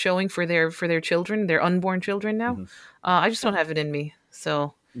that they're showing for their children, their unborn children now. I just don't have it in me.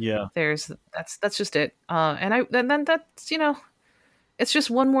 So yeah. that's just it. And then that's it's just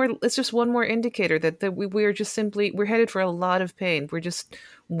one more indicator that we're just simply we're headed for a lot of pain. We're just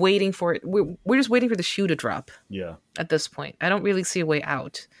waiting for it. We're just waiting for the shoe to drop Yeah. at this point. I don't really see a way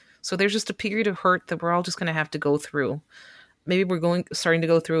out. So there's just a period of hurt that we're all just going to have to go through. Maybe we're starting to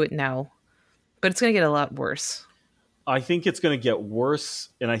go through it now, but it's going to get a lot worse. I think it's going to get worse,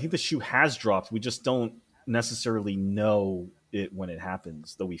 and I think the shoe has dropped. We just don't necessarily know it when it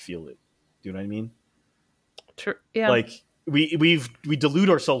happens, though we feel it. Do you know what I mean? Sure. Yeah. Like we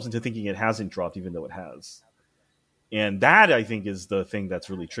delude ourselves into thinking it hasn't dropped, even though it has. And that, I think, is the thing that's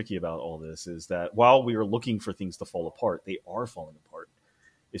really tricky about all this, is that while we are looking for things to fall apart, they are falling apart.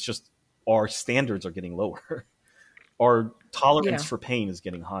 It's just our standards are getting lower. Our tolerance for pain is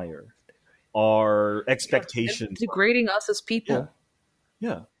getting higher. Our expectations it's degrading us as people.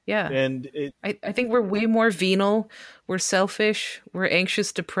 Yeah. Yeah. And I think we're way more venal. We're selfish. We're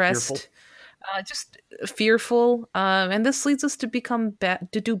anxious, depressed, just fearful. And this leads us to become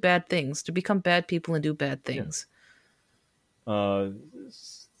bad, to do bad things, to become bad people and do bad things.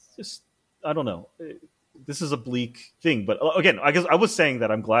 it's just, I don't know. This is a bleak thing, but again, I guess I was saying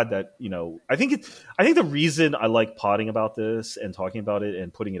that I'm glad that, I think the reason I like potting about this and talking about it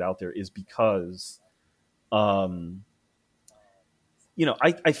and putting it out there is because, I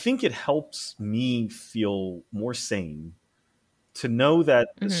think it helps me feel more sane to know that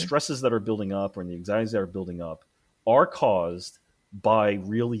the stresses that are building up or the anxieties that are building up are caused by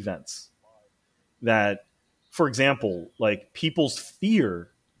real events. That, for example, like people's fear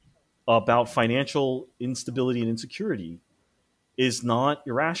about financial instability and insecurity is not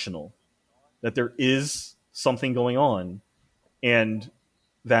irrational, that there is something going on, and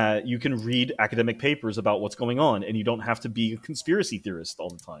that you can read academic papers about what's going on, and you don't have to be a conspiracy theorist all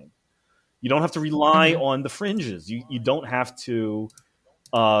the time. You don't have to rely on the fringes. You don't have to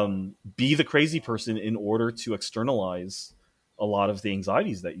be the crazy person in order to externalize a lot of the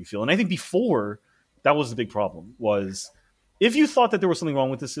anxieties that you feel. And I think before, that was the big problem, was if you thought that there was something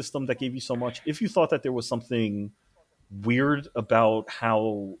wrong with the system that gave you so much, if you thought that there was something weird about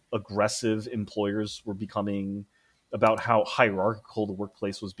how aggressive employers were becoming, about how hierarchical the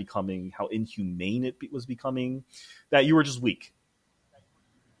workplace was becoming, how inhumane it was becoming, that you were just weak.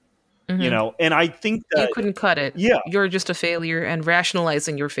 And I think that you couldn't cut it. Yeah. You're just a failure and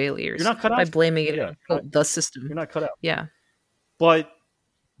rationalizing your failures. You're not cut out by blaming it on the system. You're not cut out. Yeah. But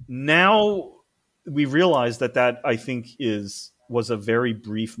now we realize that I think was a very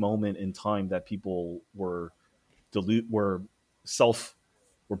brief moment in time that people were blaming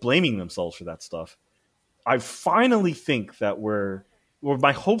themselves for that stuff. I finally think that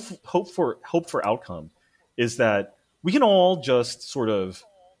my hope for outcome is that we can all just sort of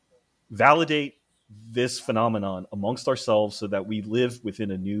validate this phenomenon amongst ourselves so that we live within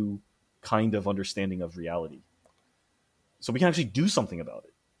a new kind of understanding of reality. So we can actually do something about it.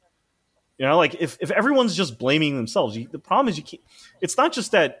 Like if everyone's just blaming themselves, the problem is it's not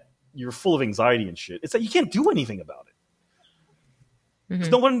just that you're full of anxiety and shit. It's that you can't do anything about it. Because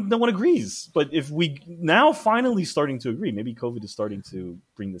no one agrees. But if we now finally starting to agree, maybe COVID is starting to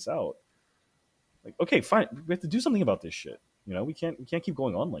bring this out. Like, okay, fine, we have to do something about this shit. We can't keep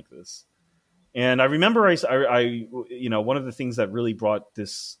going on like this. And I remember I one of the things that really brought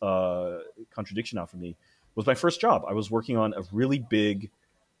this contradiction out for me was my first job. I was working on a really big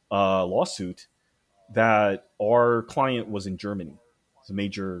lawsuit that our client was in Germany. It's a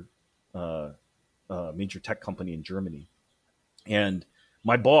major tech company in Germany. And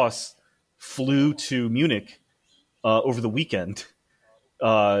my boss flew to Munich over the weekend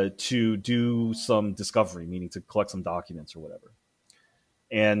to do some discovery, meaning to collect some documents or whatever.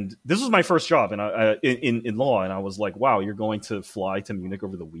 And this was my first job in law, and I was like, wow, you're going to fly to Munich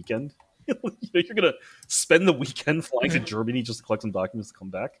over the weekend? You're going to spend the weekend flying to Germany just to collect some documents to come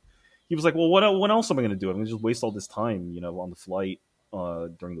back? He was like, well, what else am I going to do? I'm going to just waste all this time, on the flight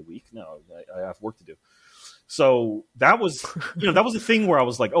during the week? No, I have work to do. So that was, that was a thing where I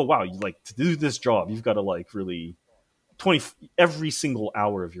was like, oh, wow, to do this job, you've got to really every single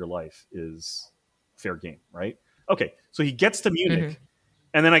hour of your life is fair game, right? Okay, so he gets to Munich,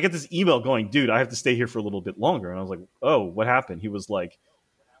 and then I get this email going, dude, I have to stay here for a little bit longer. And I was like, oh, what happened? He was like,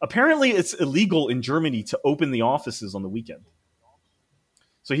 apparently it's illegal in Germany to open the offices on the weekend.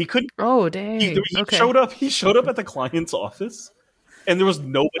 So so he couldn't. Oh, He, dang. he Okay. showed up. He showed up at the client's office, and there was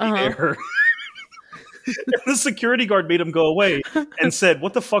nobody Uh-huh. there. And the security guard made him go away and said,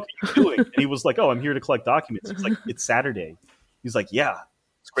 "What the fuck are you doing?" And he was like, "Oh, I'm here to collect documents." He's like, "It's Saturday." He's like, "Yeah,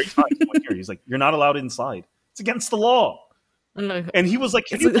 it's a great time. Come on here." He's like, "You're not allowed inside. It's against the law." I'm like, And he was like,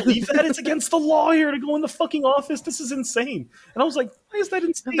 "Can you believe that? It's against the law here to go in the fucking office. This is insane." And I was like, "Why is that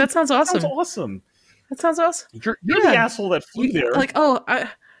insane? that sounds That sounds awesome. awesome. That sounds awesome. You're Yeah. the asshole that flew You- there." Like,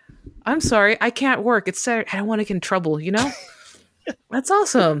 I'm sorry, I can't work. It's Saturday. I don't want to get in trouble, you know? That's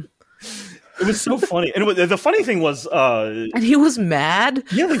awesome. It was so funny. And the funny thing was, And he was mad.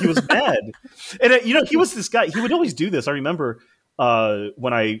 yeah, like he was mad. And he was this guy. He would always do this. I remember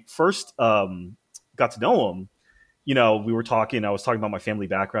when I first got to know him. We were talking. I was talking about my family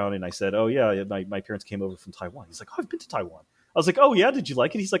background, and I said, "Oh yeah, my parents came over from Taiwan." He's like, "Oh, I've been to Taiwan." I was like, "Oh yeah, did you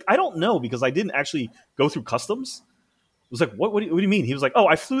like it?" He's like, "I don't know because I didn't actually go through customs." I was like, "What do you mean?" He was like, "Oh,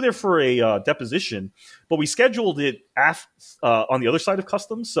 I flew there for a deposition, but we scheduled it on the other side of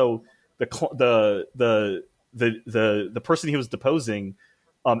customs, so." The person he was deposing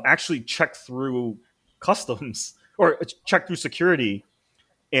actually checked through customs or checked through security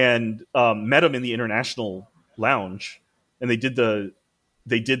and met him in the international lounge, and they did the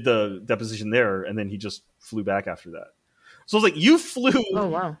deposition there, and then he just flew back after that. So I was like, you flew Oh,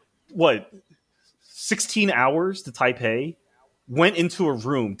 wow. what 16 hours to Taipei, went into a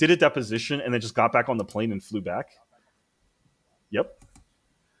room, did a deposition, and then just got back on the plane and flew back. Yep.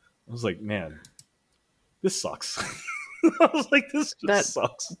 I was like, man, this sucks. I was like, this just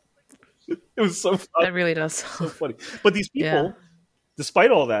sucks. It was so funny. That really does. So funny. But these people, Yeah.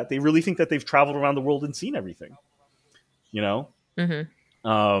 despite all that, they really think that they've traveled around the world and seen everything. Mhm.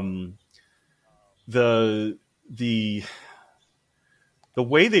 The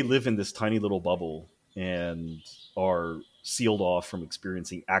way they live in this tiny little bubble and are sealed off from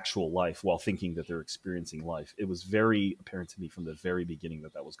experiencing actual life while thinking that they're experiencing life. It was very apparent to me from the very beginning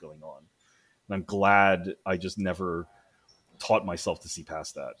that was going on. And I'm glad I just never taught myself to see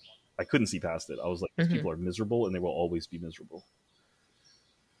past that. I couldn't see past it. I was like, these people are miserable and they will always be miserable.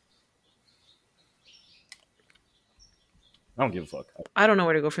 I don't give a fuck. I don't know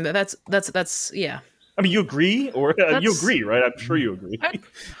where to go from there. That's yeah. I mean, you agree, or you That's- agree, right? I'm sure you agree.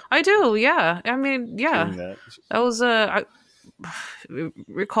 I do, yeah. I mean, yeah. Hearing that. That was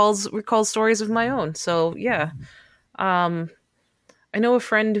recalls stories of my own. So yeah, I know a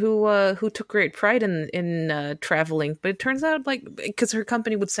friend who took great pride in traveling, but it turns out because her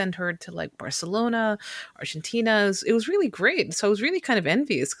company would send her to like Barcelona, Argentina. It was really great. So I was really kind of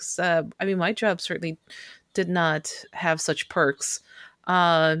envious because I mean my job certainly did not have such perks.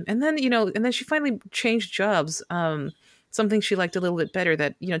 And then she finally changed jobs. Something she liked a little bit better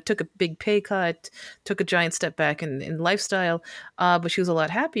that, took a big pay cut, took a giant step back in lifestyle. But she was a lot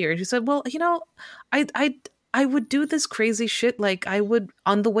happier. And she said, well, I would do this crazy shit. Like I would,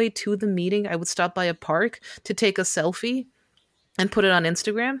 on the way to the meeting, I would stop by a park to take a selfie and put it on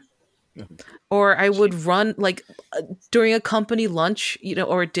Instagram. Or I would run during a company lunch,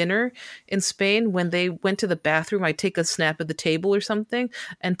 or dinner in Spain when they went to the bathroom, I'd take a snap at the table or something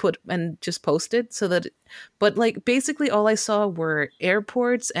and just post it but basically all I saw were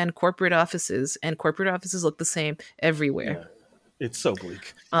airports and corporate offices look the same everywhere. Yeah. It's so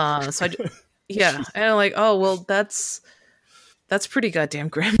bleak. So yeah. And I'm like, oh, well, that's pretty goddamn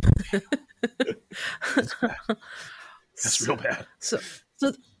grim. That's real bad. So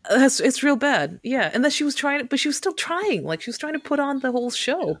it's real bad, yeah. And that she was trying, but she was still trying. Like she was trying to put on the whole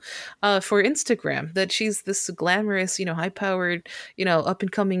show for Instagram. That she's this glamorous, high-powered, up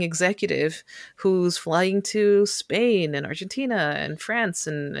and coming executive who's flying to Spain and Argentina and France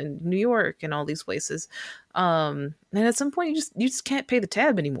and New York and all these places. And at some point, you just can't pay the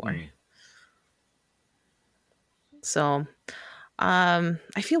tab anymore. So. I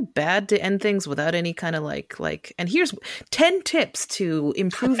feel bad to end things without any kind of and here's 10 tips to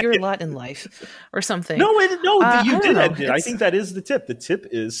improve your lot in life or something. No, you did. Know. I think that is the tip. The tip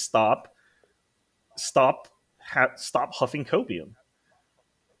is stop huffing copium.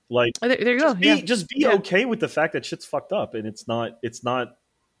 There you go. Just be okay with the fact that shit's fucked up and it's not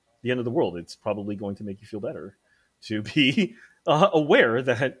the end of the world. It's probably going to make you feel better to be aware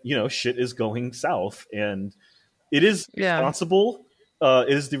that, shit is going south and it is responsible.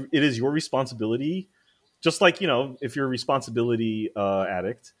 It is your responsibility. Just like, if you're a responsibility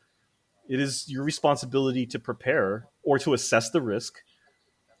addict, it is your responsibility to prepare or to assess the risk,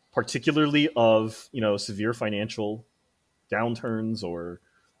 particularly of, severe financial downturns or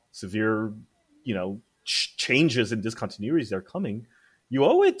severe, changes and discontinuities that are coming. You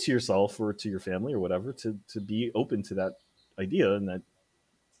owe it to yourself or to your family or whatever to be open to that idea and that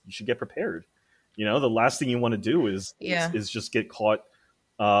you should get prepared. You know, the last thing you want to do is Yeah. is just get caught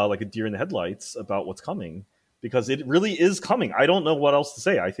like a deer in the headlights about what's coming, because it really is coming. I don't know what else to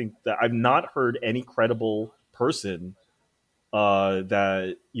say. I think that I've not heard any credible person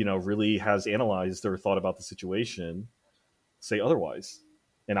that, you know, really has analyzed or thought about the situation say otherwise,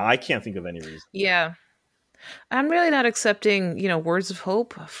 and I can't think of any reason. Yeah. I'm really not accepting, you know, words of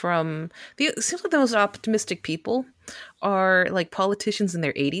hope from the. It seems like the most optimistic people are like politicians in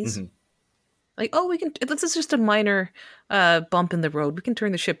their 80s. Mhm. Like, oh, we can. This is just a minor bump in the road. We can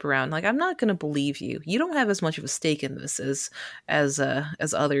turn the ship around. Like, I'm not going to believe you. You don't have as much of a stake in this as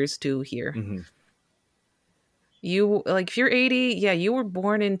others do here. Mhm. You like if you're 80, yeah, you were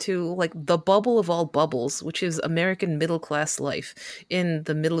born into like the bubble of all bubbles, which is American middle class life in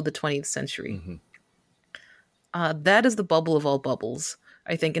the middle of the 20th century. Mhm. That is the bubble of all bubbles.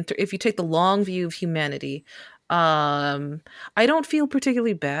 I think if you take the long view of humanity, I don't feel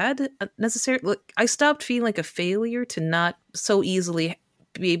particularly bad necessarily. Look, I stopped feeling like a failure to not so easily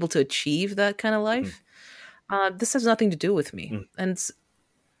be able to achieve that kind of life. This has nothing to do with me, and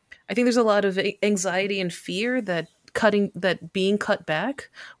I think there's a lot of anxiety and fear that being cut back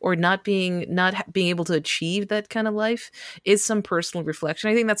or not being able to achieve that kind of life is some personal reflection.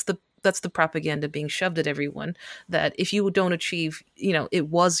 I think that's the propaganda being shoved at everyone, that if you don't achieve, you know, it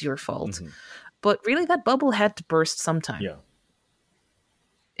was your fault. But really, that bubble had to burst sometime. Yeah.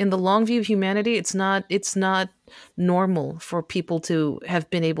 In the long view of humanity, it's not normal for people to have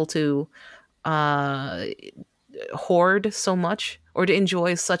been able to hoard so much or to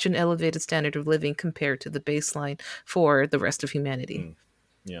enjoy such an elevated standard of living compared to the baseline for the rest of humanity.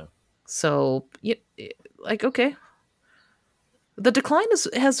 Yeah. So, like, okay. The decline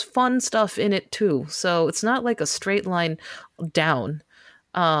has fun stuff in it too. So it's not like a straight line down.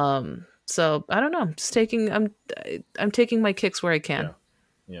 So I don't know. I'm taking my kicks where I can.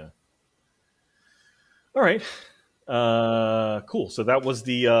 Yeah. All right. Cool. So that was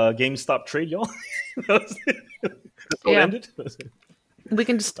the GameStop trade, y'all. That's how it ended. We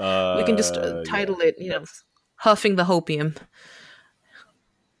can just title it, you know, huffing the hopium.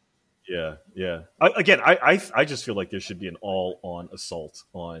 Yeah. I just feel like there should be an all-on assault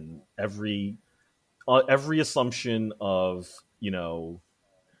on every assumption of, you know,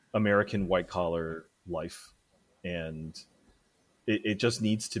 American white-collar life, and it just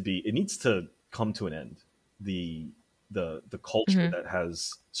needs to come to an end. The culture that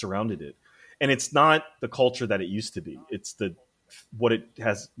has surrounded it, and it's not the culture that it used to be. It's what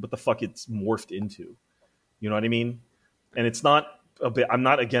the fuck it's morphed into. You know what I mean? And it's not I'm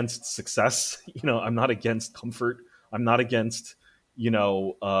not against success. You know, I'm not against comfort. I'm not against, you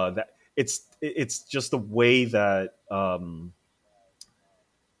know, that it's just the way that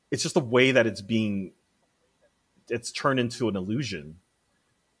it's turned into an illusion,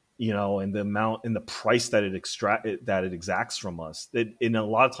 you know, and the amount and the price that it exacts from us. That in a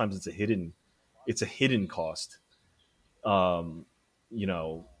lot of times it's a hidden cost. You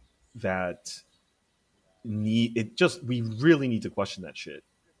know, that we really need to question that shit.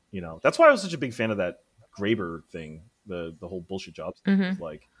 You know, that's why I was such a big fan of that Graeber thing, the whole bullshit jobs thing.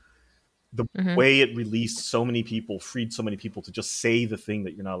 Like the way it released so many people, freed so many people to just say the thing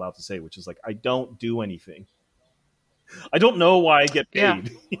that you're not allowed to say, which is like, I don't do anything. I don't know why I get paid.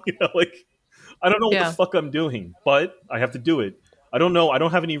 Yeah. You know, like I don't know what the fuck I'm doing, but I have to do it. I don't know. I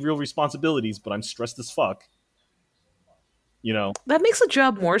don't have any real responsibilities, but I'm stressed as fuck. You know, that makes the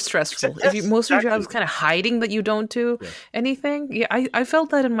job more stressful. If most of your job is kind of hiding that you don't do anything. Yeah, I felt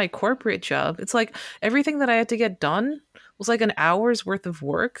that in my corporate job. It's like everything that I had to get done was like an hour's worth of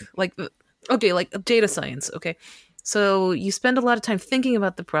work. Like, okay, like data science. Okay, so you spend a lot of time thinking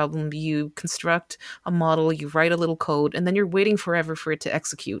about the problem. You construct a model, you write a little code, and then you're waiting forever for it to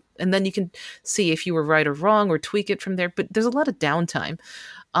execute. And then you can see if you were right or wrong or tweak it from there. But there's a lot of downtime.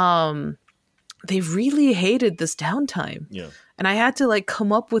 They really hated this downtime. Yeah. And I had to like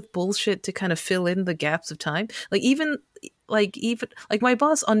come up with bullshit to kind of fill in the gaps of time. Like even my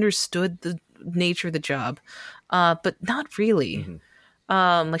boss understood the nature of the job, but not really.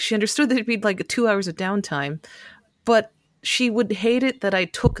 Like she understood that it'd be like 2 hours of downtime, but she would hate it that I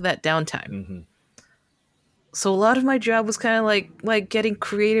took that downtime. So a lot of my job was kind of like getting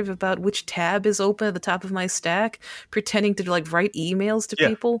creative about which tab is open at the top of my stack, pretending to like write emails to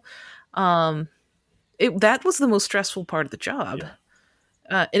people. That was the most stressful part of the job.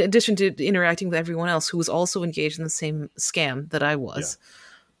 In addition to interacting with everyone else who was also engaged in the same scam that I was.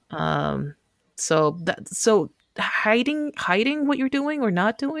 So hiding what you're doing or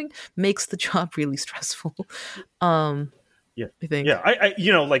not doing makes the job really stressful. I think. Yeah, I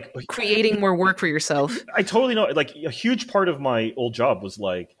you know, like creating more work for yourself. I totally know. Like a huge part of my old job was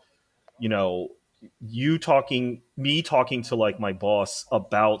like you know, me talking to like my boss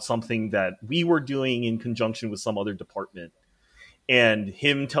about something that we were doing in conjunction with some other department, and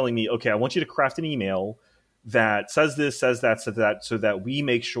him telling me, okay, I want you to craft an email that says this, says that, so that we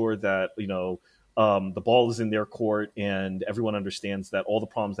make sure that, you know, the ball is in their court and everyone understands that all the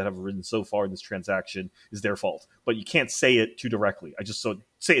problems that have arisen so far in this transaction is their fault. But you can't say it too directly. I just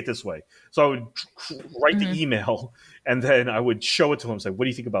say it this way. So I would write the email, and then I would show it to him and say, what do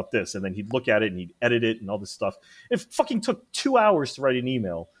you think about this? And then he'd look at it and he'd edit it and all this stuff. It fucking took 2 hours to write an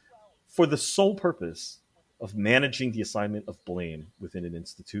email for the sole purpose of managing the assignment of blame within an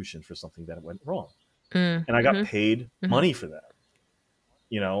institution for something that went wrong. And I got paid money for that,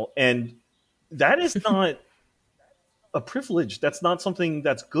 you know, and that is not a privilege. That's not something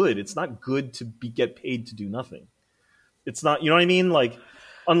that's good. It's not good to get paid to do nothing. It's not, you know what I mean? Like,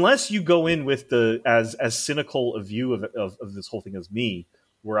 unless you go in with as cynical a view of this whole thing as me,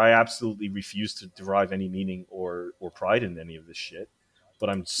 where I absolutely refuse to derive any meaning or pride in any of this shit. But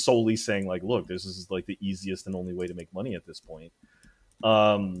I'm solely saying, like, look, this is like the easiest and only way to make money at this point.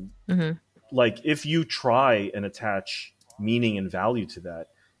 Like, if you try and attach meaning and value to that,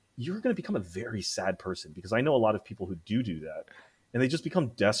 you're going to become a very sad person, because I know a lot of people who do that, and they just become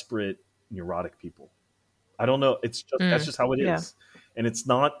desperate, neurotic people. I don't know. It's just that's just how it is. And it's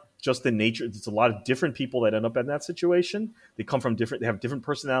not just the nature. It's a lot of different people that end up in that situation. They come from they have different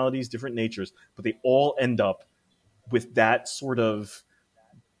personalities, different natures, but they all end up with that sort of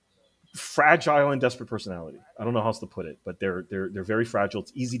fragile and desperate personality. I don't know how else to put it, but they're very fragile.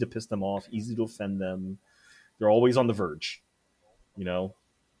 It's easy to piss them off, easy to offend them. They're always on the verge, you know?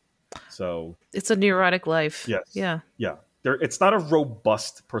 So it's a neurotic life. Yes. Yeah. It's not a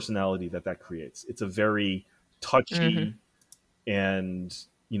robust personality that creates. It's a very touchy and,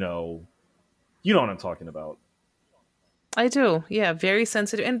 you know what I'm talking about. I do. Yeah. Very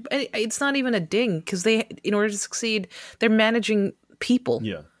sensitive. And it's not even a ding, because in order to succeed, they're managing people.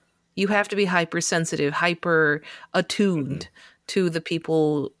 Yeah. You have to be hypersensitive, hyper attuned to the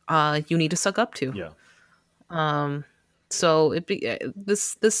people you need to suck up to. Yeah. So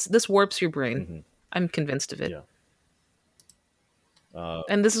this warps your brain. I'm convinced of it. Yeah.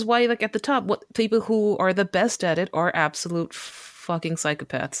 And this is why, like, at the top, what people who are the best at it are absolute fucking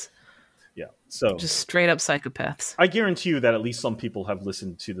psychopaths. Yeah. So just straight up psychopaths. I guarantee you that at least some people have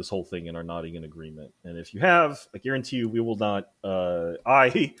listened to this whole thing and are nodding in agreement. And if you have, I guarantee you, we will not. And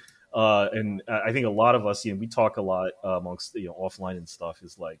I think a lot of us, we talk a lot amongst offline and stuff.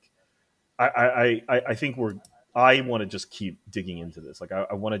 Is like, I think I want to just keep digging into this. Like,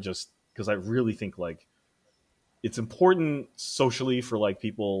 I want to just, because I really think, like, it's important socially for, like,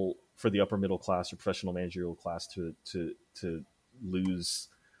 people, for the upper middle class or professional managerial class to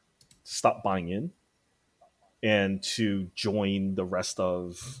stop buying in and to join the rest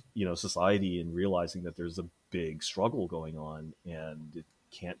of society in realizing that there's a big struggle going on, and it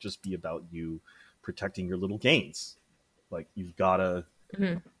can't just be about you protecting your little gains. Like, you've got to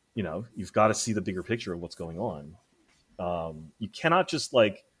you've got to see the bigger picture of what's going on. You cannot just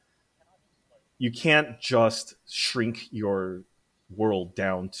shrink your world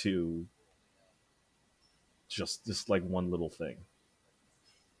down to just this like one little thing.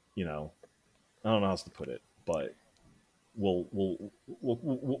 I don't know how else to put it, but we'll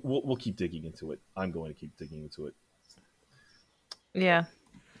keep digging into it. I'm going to keep digging into it. Yeah.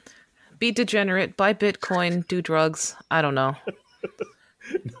 Be degenerate, buy Bitcoin, do drugs. I don't know.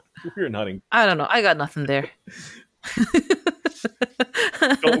 We're nodding. I don't know. I got nothing there.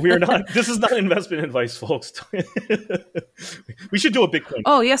 No, we are not. This is not investment advice, folks. We should do a Bitcoin.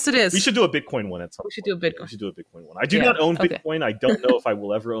 Oh, yes, it is. We should do a Bitcoin one at some point. We should do a Bitcoin. We should do a Bitcoin one. I do not own Bitcoin. I don't know if I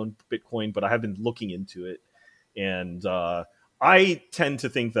will ever own Bitcoin, but I have been looking into it. And I tend to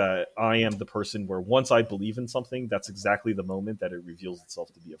think that I am the person where once I believe in something, that's exactly the moment that it reveals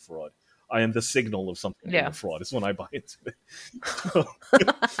itself to be a fraud. I am the signal of something being a fraud. It's when I buy into it.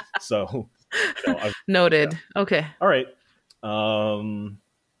 So noted. Yeah. Okay. All right.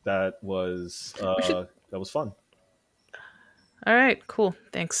 That was fun. All right, cool.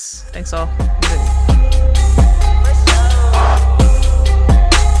 Thanks all.